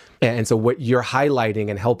model. And so what you're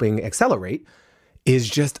highlighting and helping accelerate is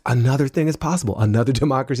just another thing is possible. Another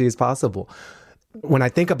democracy is possible. When I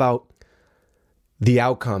think about the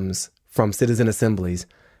outcomes from citizen assemblies,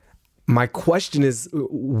 my question is,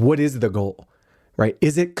 what is the goal, right?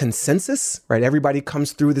 Is it consensus, right? Everybody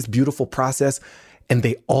comes through this beautiful process and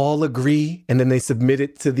they all agree, and then they submit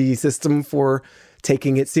it to the system for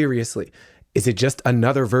taking it seriously. Is it just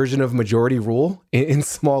another version of majority rule in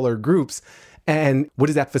smaller groups? And what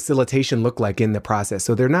does that facilitation look like in the process?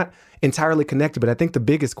 So they're not entirely connected, but I think the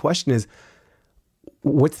biggest question is,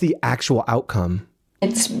 what's the actual outcome?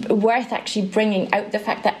 It's worth actually bringing out the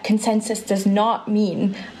fact that consensus does not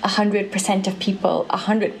mean 100% of people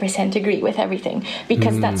 100% agree with everything,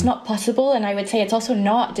 because that's not possible. And I would say it's also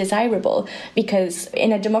not desirable, because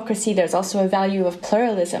in a democracy, there's also a value of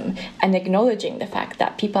pluralism and acknowledging the fact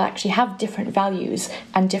that people actually have different values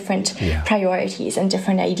and different priorities and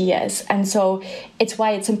different ideas. And so it's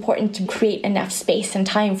why it's important to create enough space and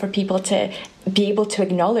time for people to be able to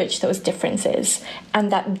acknowledge those differences,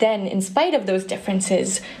 and that then, in spite of those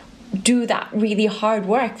differences, do that really hard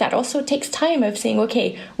work that also takes time of saying,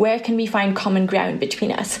 okay, where can we find common ground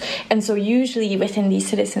between us? And so usually within these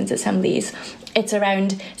citizens' assemblies, it's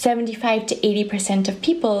around 75 to 80% of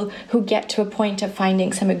people who get to a point of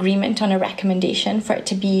finding some agreement on a recommendation for it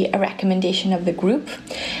to be a recommendation of the group.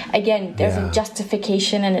 Again, there's a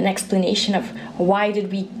justification and an explanation of why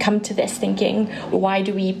did we come to this thinking? Why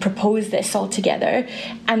do we propose this all together?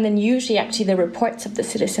 And then usually actually the reports of the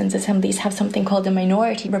citizens' assemblies have something called a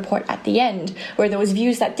minority report at the end, where those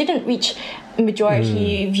views that didn't reach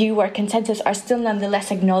majority view or consensus are still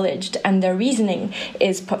nonetheless acknowledged, and their reasoning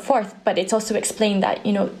is put forth. But it's also explained that,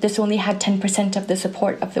 you know, this only had 10% of the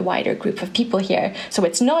support of the wider group of people here. So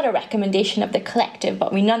it's not a recommendation of the collective,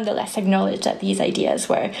 but we nonetheless acknowledge that these ideas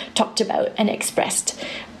were talked about and expressed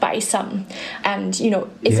by some. And, you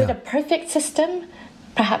know, is it a perfect system?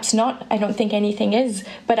 Perhaps not. I don't think anything is,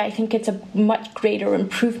 but I think it's a much greater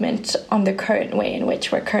improvement on the current way in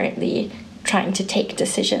which we're currently trying to take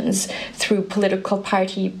decisions through political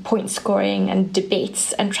party point scoring and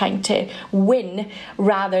debates and trying to win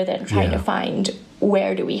rather than trying to find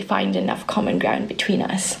where do we find enough common ground between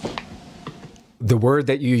us. The word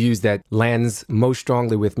that you use that lands most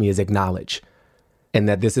strongly with me is acknowledge, and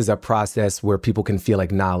that this is a process where people can feel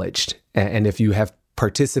acknowledged. And if you have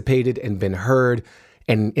participated and been heard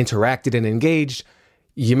and interacted and engaged,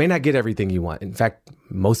 you may not get everything you want. In fact,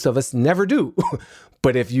 most of us never do.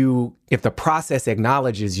 But if the process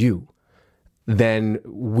acknowledges you, then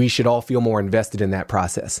we should all feel more invested in that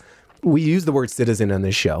process. We use the word citizen on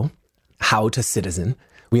this show. How to citizen.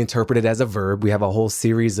 We interpret it as a verb. We have a whole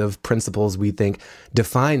series of principles we think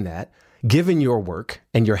define that. Given your work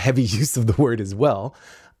and your heavy use of the word as well,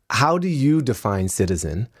 how do you define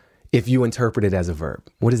citizen if you interpret it as a verb?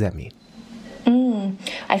 What does that mean?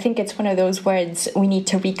 I think it's one of those words we need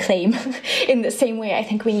to reclaim. In the same way, I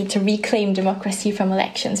think we need to reclaim democracy from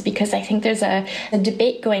elections, because I think there's a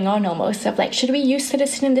debate going on almost of like, should we use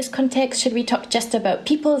citizen in this context? Should we talk just about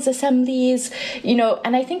people's assemblies? You know,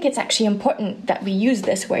 and I think it's actually important that we use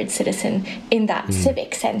this word citizen in that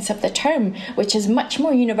civic sense of the term, which is much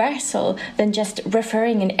more universal than just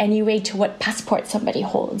referring in any way to what passport somebody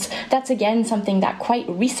holds. That's again something that quite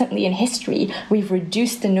recently in history, we've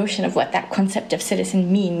reduced the notion of what that concept of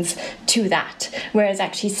citizen means to that, whereas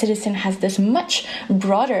actually citizen has this much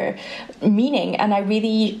broader meaning. And I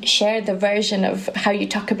really share the version of how you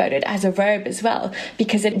talk about it as a verb as well,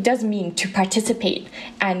 because it does mean to participate,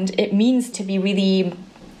 and it means to be really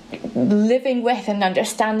living with and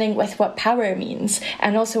understanding with what power means,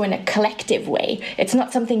 and also in a collective way. It's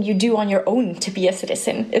not something you do on your own to be a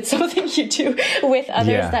citizen. It's something you do with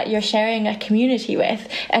others that you're sharing a community with.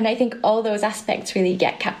 And I think all those aspects really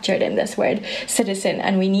get captured in this word citizen,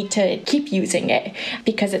 and we need to keep using it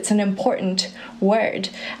because it's an important word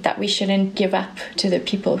that we shouldn't give up to the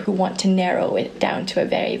people who want to narrow it down to a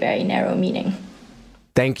very, very narrow meaning.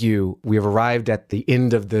 Thank you. We have arrived at the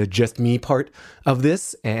end of the just me part of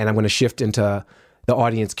this, and I'm going to shift into the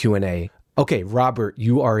audience Q&A. Okay, Robert,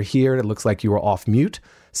 you are here. It looks like you are off mute,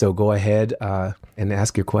 so go ahead and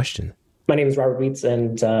ask your question. My name is Robert Weitz,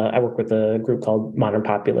 and I work with a group called Modern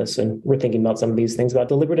Populists, and we're thinking about some of these things about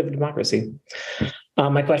deliberative democracy.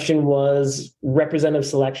 My question was, representative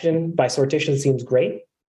selection by sortition seems great,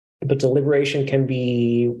 but deliberation can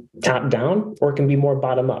be top-down or it can be more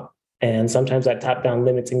bottom-up. And sometimes that top-down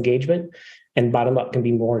limits engagement, and bottom-up can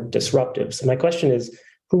be more disruptive. So my question is,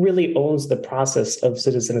 who really owns the process of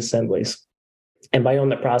citizen assemblies? And by own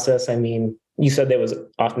the process, I mean, you said that was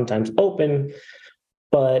oftentimes open,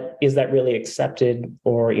 but is that really accepted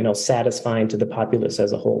or, satisfying to the populace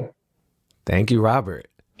as a whole? Thank you, Robert.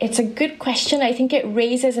 It's a good question. I think it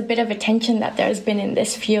raises a bit of attention that there's been in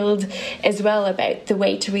this field as well about the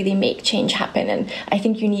way to really make change happen. And I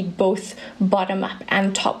think you need both bottom-up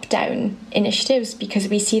and top-down initiatives because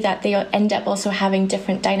we see that they end up also having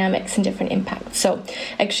different dynamics and different impacts. So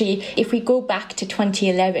actually, if we go back to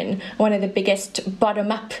 2011, one of the biggest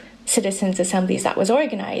bottom-up citizens' assemblies that was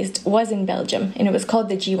organized was in Belgium, and it was called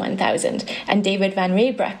the G1000. And David Van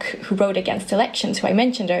Reybrouck, who wrote Against Elections, who I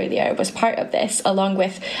mentioned earlier, was part of this, along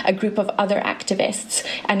with a group of other activists.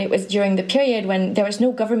 And it was during the period when there was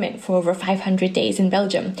no government for over 500 days in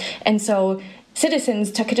Belgium. And so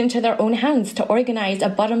citizens took it into their own hands to organize a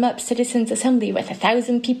bottom-up citizens' assembly with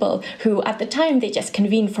 1,000 people who, at the time, they just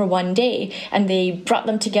convened for one day, and they brought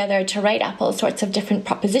them together to write up all sorts of different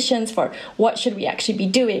propositions for what should we actually be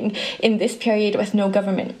doing in this period with no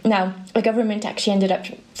government. Now, a government actually ended up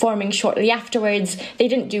forming shortly afterwards. They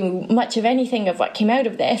didn't do much of anything of what came out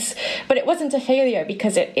of this, but it wasn't a failure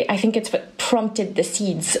because I think it's what prompted the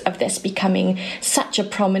seeds of this becoming such a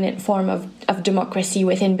prominent form of democracy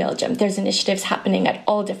within Belgium. There's initiatives happening at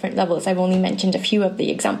all different levels. I've only mentioned a few of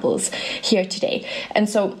the examples here today. And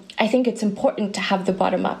so I think it's important to have the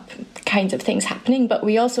bottom-up kinds of things happening, but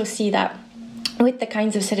we also see that with the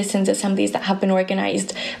kinds of citizens' assemblies that have been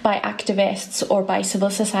organised by activists or by civil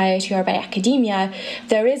society or by academia,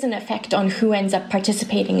 there is an effect on who ends up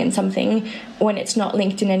participating in something when it's not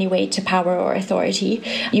linked in any way to power or authority.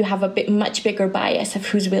 You have a much bigger bias of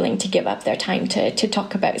who's willing to give up their time to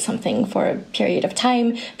talk about something for a period of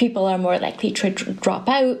time. People are more likely to drop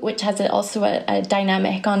out, which has also a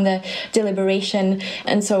dynamic on the deliberation.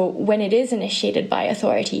 And so when it is initiated by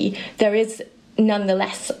authority, there is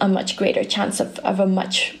nonetheless a much greater chance of a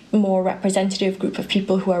much more representative group of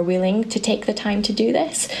people who are willing to take the time to do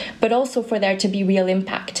this, but also for there to be real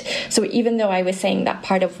impact. So even though I was saying that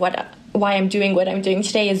part of why I'm doing what I'm doing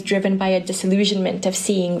today is driven by a disillusionment of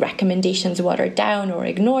seeing recommendations watered down or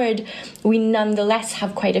ignored, we nonetheless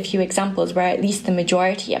have quite a few examples where at least the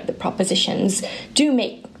majority of the propositions do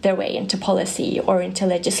make their way into policy or into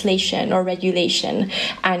legislation or regulation,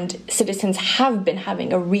 and citizens have been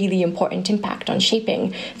having a really important impact on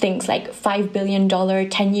shaping things like $5 billion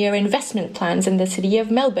 10-year investment plans in the city of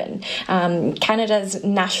Melbourne. Canada's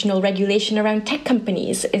national regulation around tech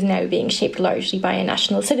companies is now being shaped largely by a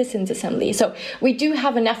National Citizens Assembly. So we do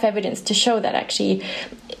have enough evidence to show that actually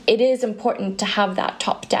it is important to have that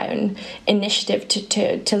top-down initiative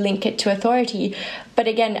to link it to authority. But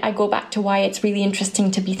again, I go back to why it's really interesting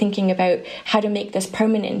to be thinking about how to make this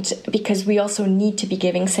permanent, because we also need to be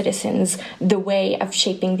giving citizens the way of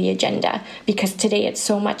shaping the agenda, because today it's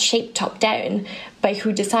so much shaped top-down by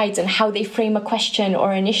who decides and how they frame a question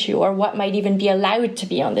or an issue or what might even be allowed to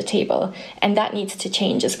be on the table. And that needs to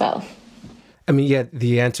change as well. I mean, yeah,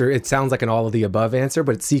 the answer, it sounds like an all of the above answer,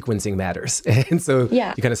 but sequencing matters. And so you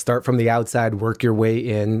kind of start from the outside, work your way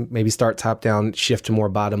in, maybe start top down, shift to more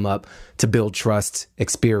bottom up to build trust,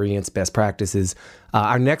 experience, best practices.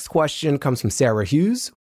 Our next question comes from Sarah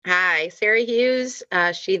Hughes. Hi, Sarah Hughes,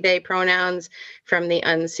 she, they pronouns from the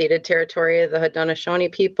unceded territory of the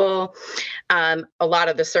Haudenosaunee people. A lot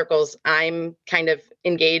of the circles I'm kind of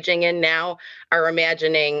engaging in now are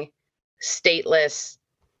imagining stateless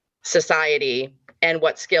society and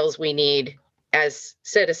what skills we need as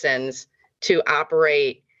citizens to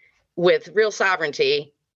operate with real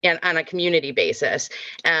sovereignty and on a community basis.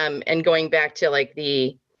 And going back to like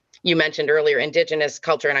you mentioned earlier, Indigenous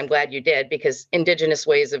culture, and I'm glad you did, because Indigenous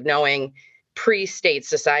ways of knowing pre-state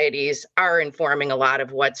societies are informing a lot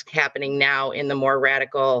of what's happening now in the more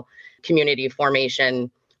radical community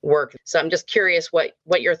formation work. So I'm just curious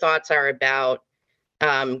what your thoughts are about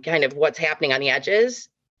kind of what's happening on the edges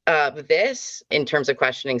of this in terms of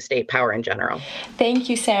questioning state power in general. Thank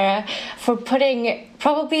you, Sarah, for putting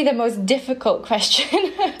probably the most difficult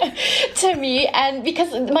question to me. And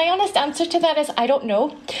because my honest answer to that is I don't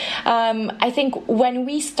know. I think when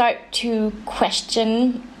we start to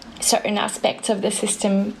question certain aspects of the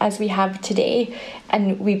system as we have today,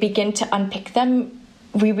 and we begin to unpick them,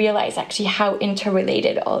 we realize actually how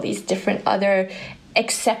interrelated all these different other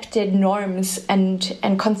accepted norms and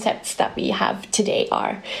concepts that we have today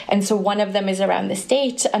are. And so one of them is around the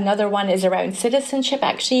state, another one is around citizenship,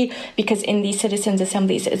 actually, because in these citizens'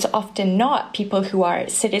 assemblies, it's often not people who are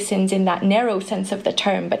citizens in that narrow sense of the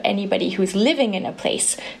term, but anybody who's living in a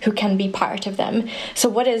place who can be part of them. So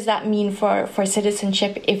what does that mean for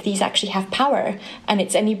citizenship if these actually have power? And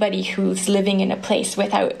it's anybody who's living in a place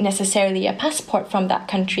without necessarily a passport from that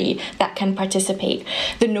country that can participate.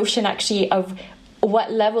 The notion actually of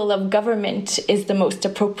what level of government is the most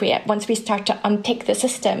appropriate. Once we start to unpick the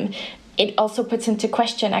system, it also puts into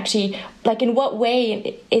question actually, like, in what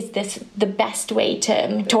way is this the best way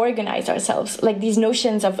to organize ourselves? Like these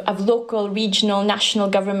notions of local, regional, national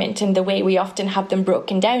government and the way we often have them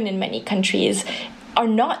broken down in many countries are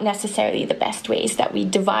not necessarily the best ways that we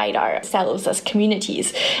divide ourselves as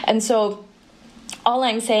communities. And so all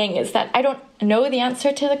I'm saying is that I don't know the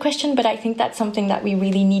answer to the question, but I think that's something that we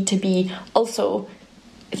really need to be also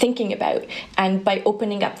thinking about. And by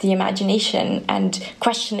opening up the imagination and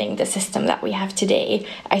questioning the system that we have today,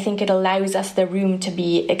 I think it allows us the room to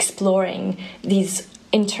be exploring these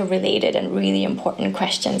interrelated and really important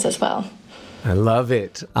questions as well. I love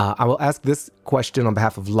it. I will ask this question on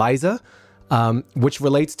behalf of Liza, which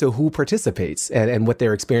relates to who participates and what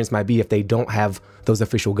their experience might be if they don't have those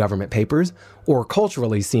official government papers or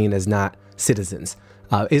culturally seen as not citizens.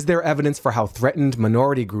 Is there evidence for how threatened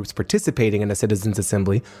minority groups participating in a citizens'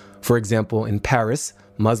 assembly, for example, in Paris,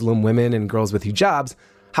 Muslim women and girls with hijabs,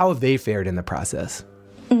 how have they fared in the process?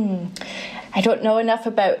 I don't know enough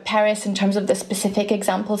about Paris in terms of the specific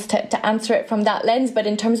examples to answer it from that lens, but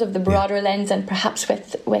in terms of the broader lens and perhaps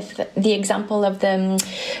with the example of the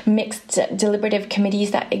mixed deliberative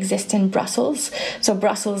committees that exist in Brussels. So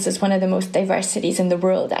Brussels is one of the most diverse cities in the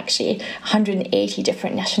world, actually. 180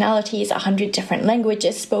 different nationalities, 100 different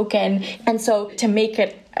languages spoken. And so to make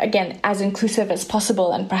it again, as inclusive as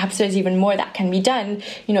possible, and perhaps there's even more that can be done,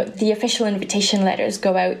 the official invitation letters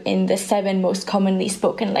go out in the 7 most commonly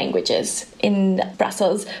spoken languages in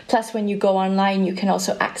Brussels. Plus, when you go online, you can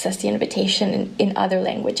also access the invitation in other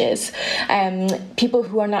languages. People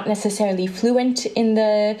who are not necessarily fluent in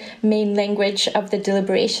the main language of the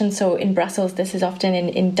deliberation, so in Brussels, this is often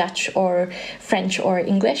in Dutch or French or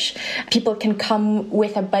English, people can come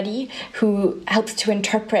with a buddy who helps to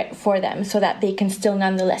interpret for them so that they can still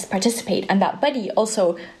nonetheless participate, and that buddy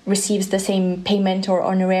also receives the same payment or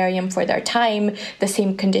honorarium for their time, the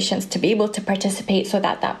same conditions to be able to participate, so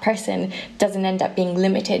that that person doesn't end up being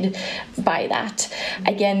limited by that.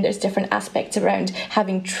 Again, there's different aspects around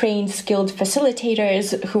having trained, skilled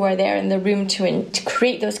facilitators who are there in the room to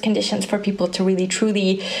create those conditions for people to really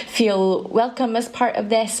truly feel welcome as part of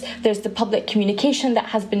this. There's the public communication that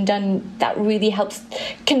has been done that really helps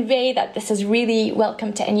convey that this is really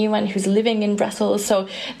welcome to anyone who's living in Brussels. So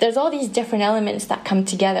there's all these different elements that come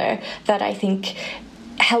together that I think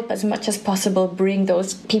help as much as possible bring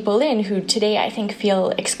those people in who today I think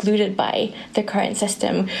feel excluded by the current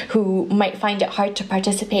system, who might find it hard to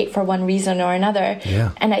participate for one reason or another.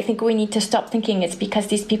 Yeah. And I think we need to stop thinking it's because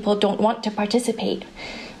these people don't want to participate.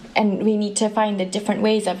 And we need to find the different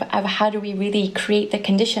ways of how do we really create the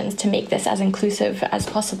conditions to make this as inclusive as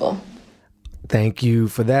possible. Thank you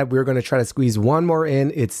for that. We're going to try to squeeze one more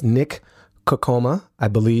in. It's Nick Kokoma, I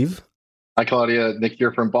believe. Hi, Claudia. Nick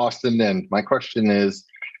here from Boston. And my question is,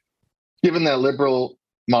 given that liberal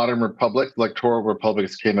modern republic, electoral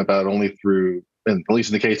republics came about only through, at least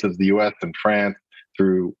in the case of the US and France,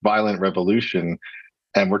 through violent revolution,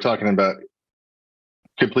 and we're talking about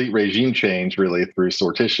complete regime change really through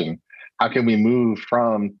sortition, how can we move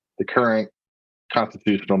from the current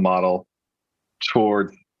constitutional model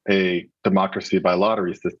towards a democracy by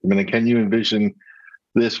lottery system? And can you envision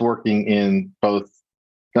this working in both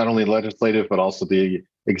not only legislative, but also the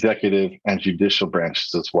executive and judicial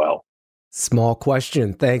branches as well? Small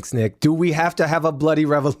question. Thanks, Nick. Do we have to have a bloody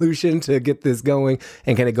revolution to get this going?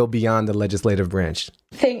 And can it go beyond the legislative branch?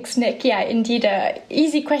 Thanks, Nick. Yeah, indeed, a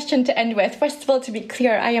easy question to end with. First of all, to be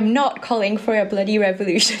clear, I am not calling for a bloody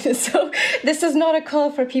revolution. So this is not a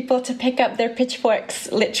call for people to pick up their pitchforks,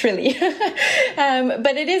 literally.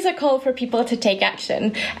 But it is a call for people to take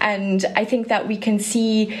action. And I think that we can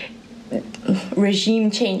see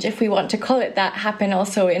regime change, if we want to call it that, happen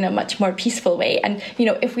also in a much more peaceful way. And,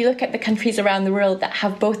 if we look at the countries around the world that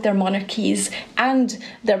have both their monarchies and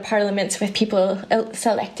their parliaments with people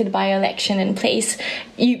selected by election in place,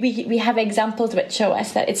 we have examples which show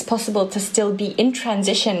us that it's possible to still be in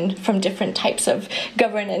transition from different types of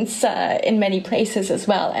governance in many places as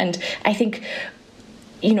well. And I think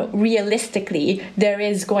realistically, there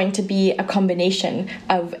is going to be a combination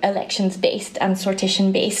of elections-based and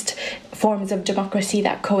sortition-based forms of democracy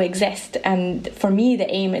that coexist. And for me, the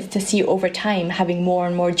aim is to see over time having more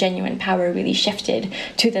and more genuine power really shifted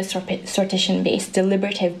to the sortition-based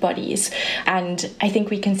deliberative bodies. And I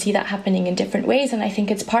think we can see that happening in different ways. And I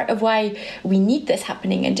think it's part of why we need this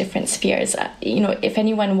happening in different spheres. If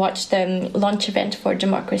anyone watched the launch event for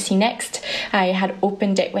Democracy Next, I had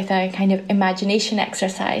opened it with a kind of imagination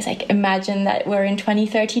exercise. Like, imagine that we're in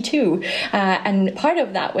 2032. And part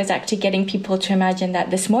of that was actually getting people to imagine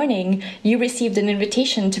that this morning you received an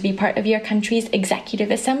invitation to be part of your country's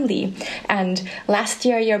executive assembly. And last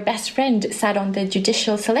year, your best friend sat on the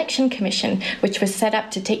Judicial Selection Commission, which was set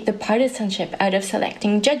up to take the partisanship out of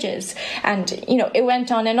selecting judges. And, it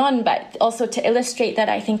went on, but also to illustrate that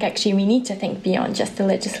I think actually we need to think beyond just the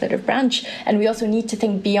legislative branch. And we also need to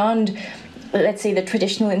think beyond, let's say, the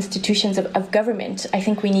traditional institutions of government. I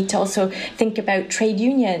think we need to also think about trade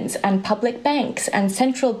unions and public banks and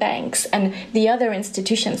central banks and the other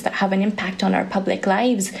institutions that have an impact on our public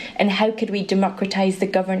lives, and how could we democratize the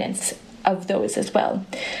governance of those as well.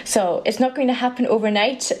 So it's not going to happen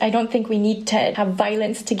overnight. I don't think we need to have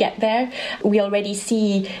violence to get there. We already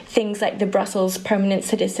see things like the Brussels Permanent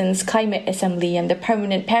Citizens Climate Assembly and the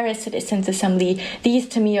Permanent Paris Citizens Assembly. These,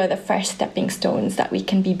 to me, are the first stepping stones that we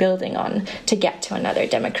can be building on to get to another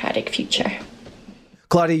democratic future.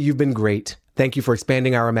 Claudia, you've been great. Thank you for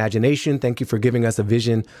expanding our imagination. Thank you for giving us a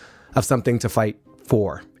vision of something to fight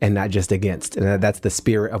for and not just against. And that's the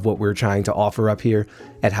spirit of what we're trying to offer up here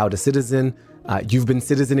at How to Citizen. You've been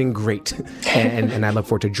citizening great. And I look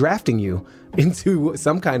forward to drafting you into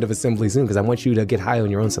some kind of assembly soon, because I want you to get high on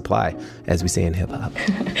your own supply, as we say in hip hop.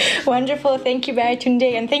 Wonderful. Thank you,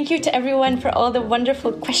 Baratunde. And thank you to everyone for all the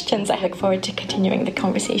wonderful questions. I look forward to continuing the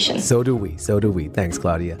conversation. So do we. Thanks,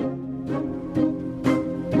 Claudia.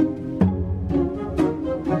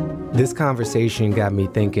 This conversation got me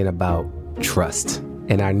thinking about trust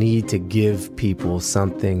and our need to give people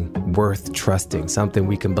something worth trusting, something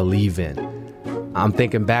we can believe in. I'm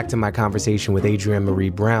thinking back to my conversation with Adrienne Marie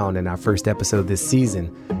Brown in our first episode this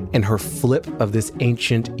season, and her flip of this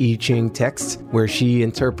ancient I Ching text where she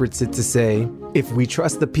interprets it to say, if we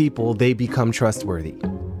trust the people, they become trustworthy.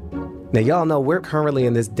 Now, y'all know we're currently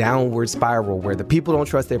in this downward spiral where the people don't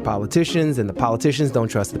trust their politicians and the politicians don't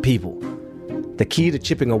trust the people. The key to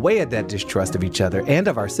chipping away at that distrust of each other and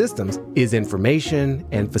of our systems is information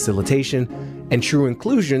and facilitation and true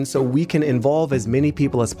inclusion, so we can involve as many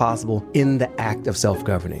people as possible in the act of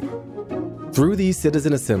self-governing. Through these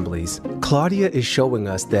citizen assemblies, Claudia is showing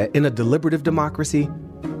us that in a deliberative democracy,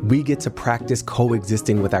 we get to practice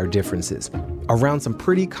coexisting with our differences around some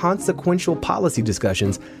pretty consequential policy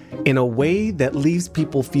discussions in a way that leaves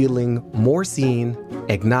people feeling more seen,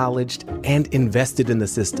 acknowledged, and invested in the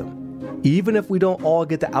system, even if we don't all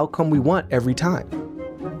get the outcome we want every time.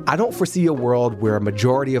 I don't foresee a world where a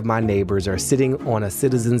majority of my neighbors are sitting on a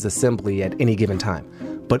citizens' assembly at any given time.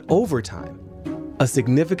 But over time, a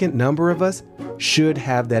significant number of us should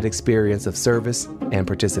have that experience of service and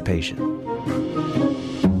participation.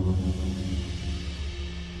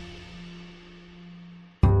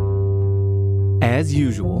 As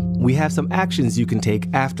usual, we have some actions you can take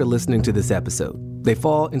after listening to this episode. They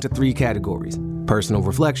fall into 3 categories: personal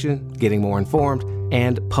reflection, getting more informed,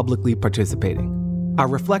 and publicly participating. Our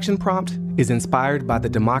reflection prompt is inspired by the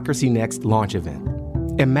Democracy Next launch event.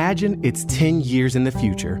 Imagine it's 10 years in the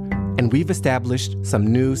future, and we've established some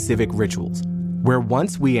new civic rituals, where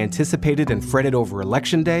once we anticipated and fretted over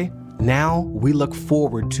Election Day, now we look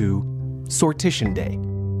forward to Sortition Day,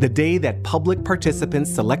 the day that public participants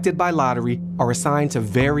selected by lottery are assigned to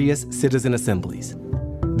various citizen assemblies.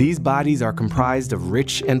 These bodies are comprised of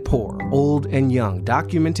rich and poor, old and young,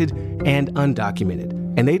 documented and undocumented,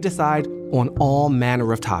 and they decide on all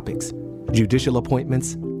manner of topics: judicial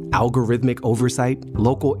appointments, algorithmic oversight,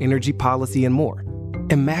 local energy policy, and more.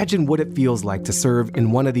 Imagine what it feels like to serve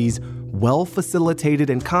in one of these well-facilitated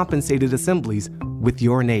and compensated assemblies with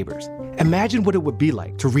your neighbors. Imagine what it would be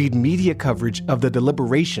like to read media coverage of the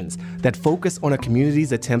deliberations that focus on a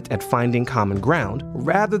community's attempt at finding common ground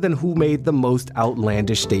rather than who made the most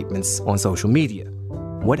outlandish statements on social media.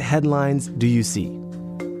 What headlines do you see?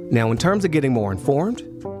 Now, in terms of getting more informed,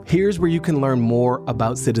 here's where you can learn more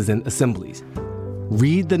about citizen assemblies.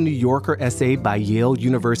 Read the New Yorker essay by Yale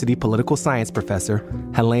University political science professor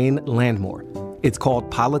Helene Landmore. It's called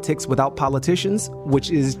Politics Without Politicians, which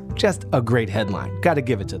is just a great headline. Gotta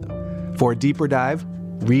give it to them. For a deeper dive,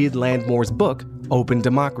 read Landmore's book, Open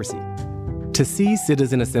Democracy. To see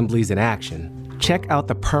citizen assemblies in action, check out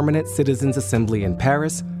the Permanent Citizens Assembly in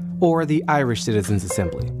Paris or the Irish Citizens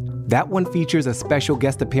Assembly. That one features a special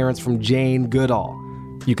guest appearance from Jane Goodall.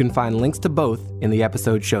 You can find links to both in the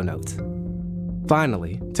episode show notes.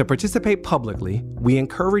 Finally, to participate publicly, we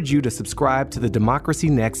encourage you to subscribe to the Democracy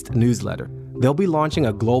Next newsletter. They'll be launching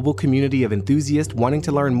a global community of enthusiasts wanting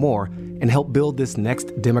to learn more and help build this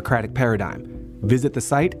next democratic paradigm. Visit the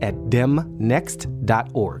site at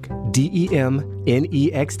demnext.org,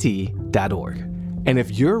 DEMNEXT.org. And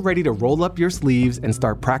if you're ready to roll up your sleeves and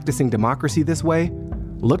start practicing democracy this way,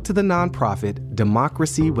 look to the nonprofit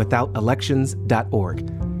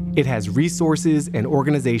democracywithoutelections.org. It has resources and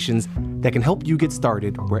organizations that can help you get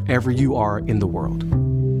started wherever you are in the world.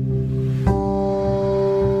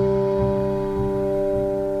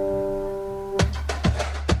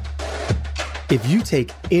 If you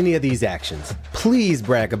take any of these actions, please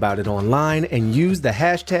brag about it online and use the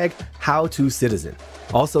hashtag #HowToCitizen.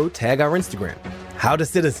 Also, tag our Instagram,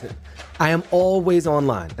 HowToCitizen. I am always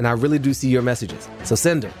online, and I really do see your messages, so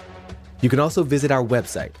send them. You can also visit our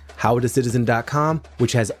website, howtocitizen.com,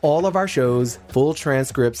 which has all of our shows, full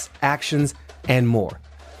transcripts, actions, and more.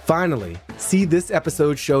 Finally, see this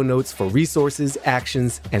episode's show notes for resources,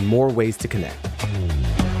 actions, and more ways to connect.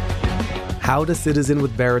 How to Citizen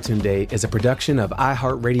with Baratunde is a production of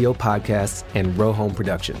iHeartRadio Podcasts and Row Home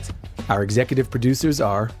Productions. Our executive producers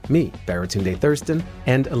are me, Baratunde Thurston,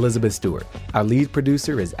 and Elizabeth Stewart. Our lead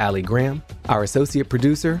producer is Ali Graham. Our associate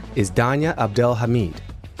producer is Danya Abdel-Hamid.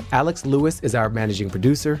 Alex Lewis is our managing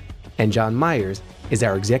producer, and John Myers is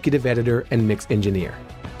our executive editor and mix engineer.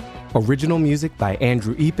 Original music by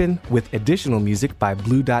Andrew Epen with additional music by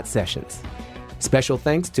Blue Dot Sessions. Special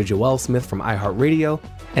thanks to Joelle Smith from iHeartRadio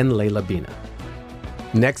and Layla Bina.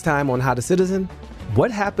 Next time on How to Citizen,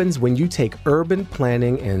 what happens when you take urban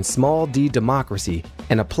planning and small d democracy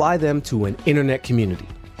and apply them to an internet community?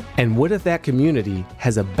 And what if that community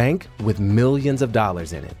has a bank with millions of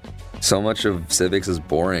dollars in it? So much of civics is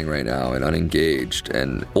boring right now and unengaged,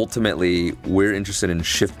 and ultimately we're interested in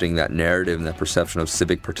shifting that narrative and that perception of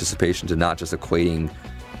civic participation to not just equating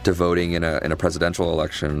to voting in a presidential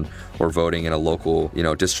election or voting in a local,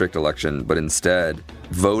 district election, but instead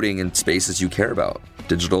voting in spaces you care about.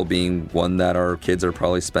 Digital being one that our kids are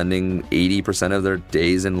probably spending 80% of their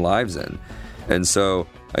days and lives in. And so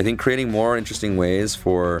I think creating more interesting ways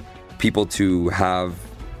for people to have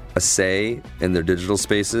a say in their digital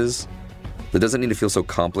spaces that doesn't need to feel so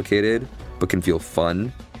complicated but can feel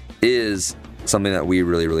fun is something that we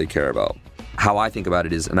really, really care about. How I think about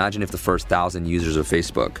it is, imagine if the first 1,000 users of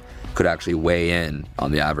Facebook could actually weigh in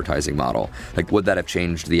on the advertising model. Like, would that have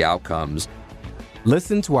changed the outcomes?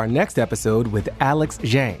 Listen to our next episode with Alex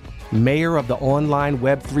Zhang, mayor of the online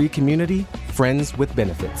Web3 community, Friends with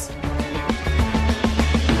Benefits.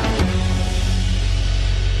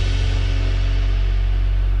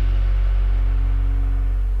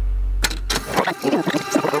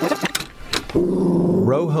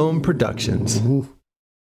 Row Home Productions.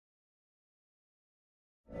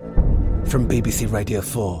 From BBC Radio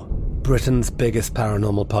 4, Britain's biggest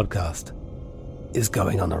paranormal podcast is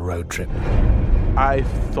going on a road trip. I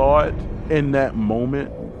thought in that moment,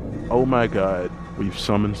 oh my God, we've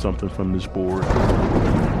summoned something from this board.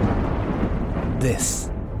 This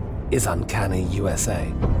is Uncanny USA.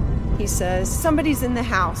 He says, somebody's in the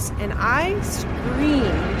house, and I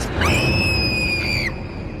screamed.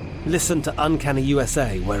 Listen to Uncanny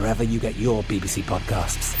USA wherever you get your BBC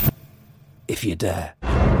podcasts, if you dare.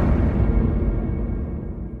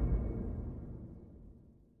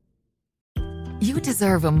 You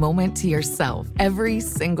deserve a moment to yourself every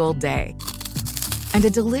single day. And a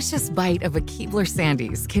delicious bite of a Keebler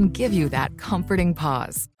Sandies can give you that comforting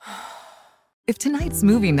pause. If tonight's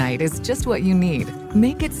movie night is just what you need,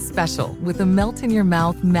 make it special with the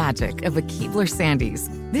melt-in-your-mouth magic of a Keebler Sandies.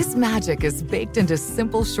 This magic is baked into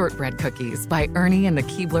simple shortbread cookies by Ernie and the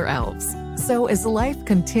Keebler Elves. So as life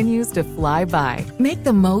continues to fly by, make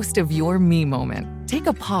the most of your me moment. Take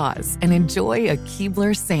a pause and enjoy a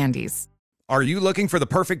Keebler Sandies. Are you looking for the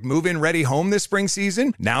perfect move-in ready home this spring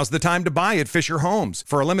season? Now's the time to buy at Fisher Homes.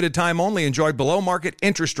 For a limited time only, enjoy below-market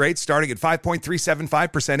interest rates starting at 5.375%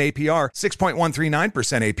 APR,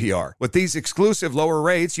 6.139% APR. With these exclusive lower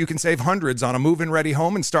rates, you can save hundreds on a move-in ready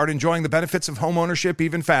home and start enjoying the benefits of homeownership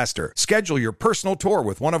even faster. Schedule your personal tour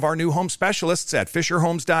with one of our new home specialists at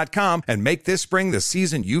FisherHomes.com and make this spring the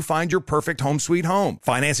season you find your perfect home sweet home.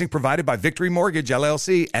 Financing provided by Victory Mortgage,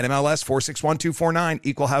 LLC, NMLS 461249,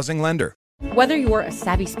 Equal Housing Lender. Whether you're a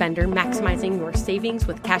savvy spender maximizing your savings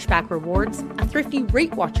with cashback rewards, a thrifty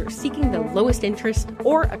rate watcher seeking the lowest interest,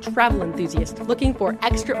 or a travel enthusiast looking for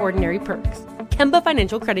extraordinary perks, Kemba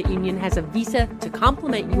Financial Credit Union has a visa to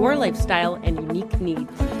complement your lifestyle and unique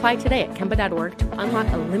needs. Apply today at Kemba.org to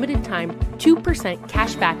unlock a limited time 2%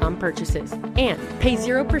 cash back on purchases and pay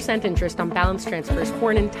 0% interest on balance transfers for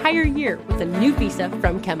an entire year with a new visa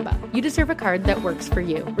from Kemba. You deserve a card that works for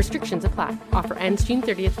you. Restrictions apply. Offer ends June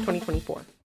 30th, 2024.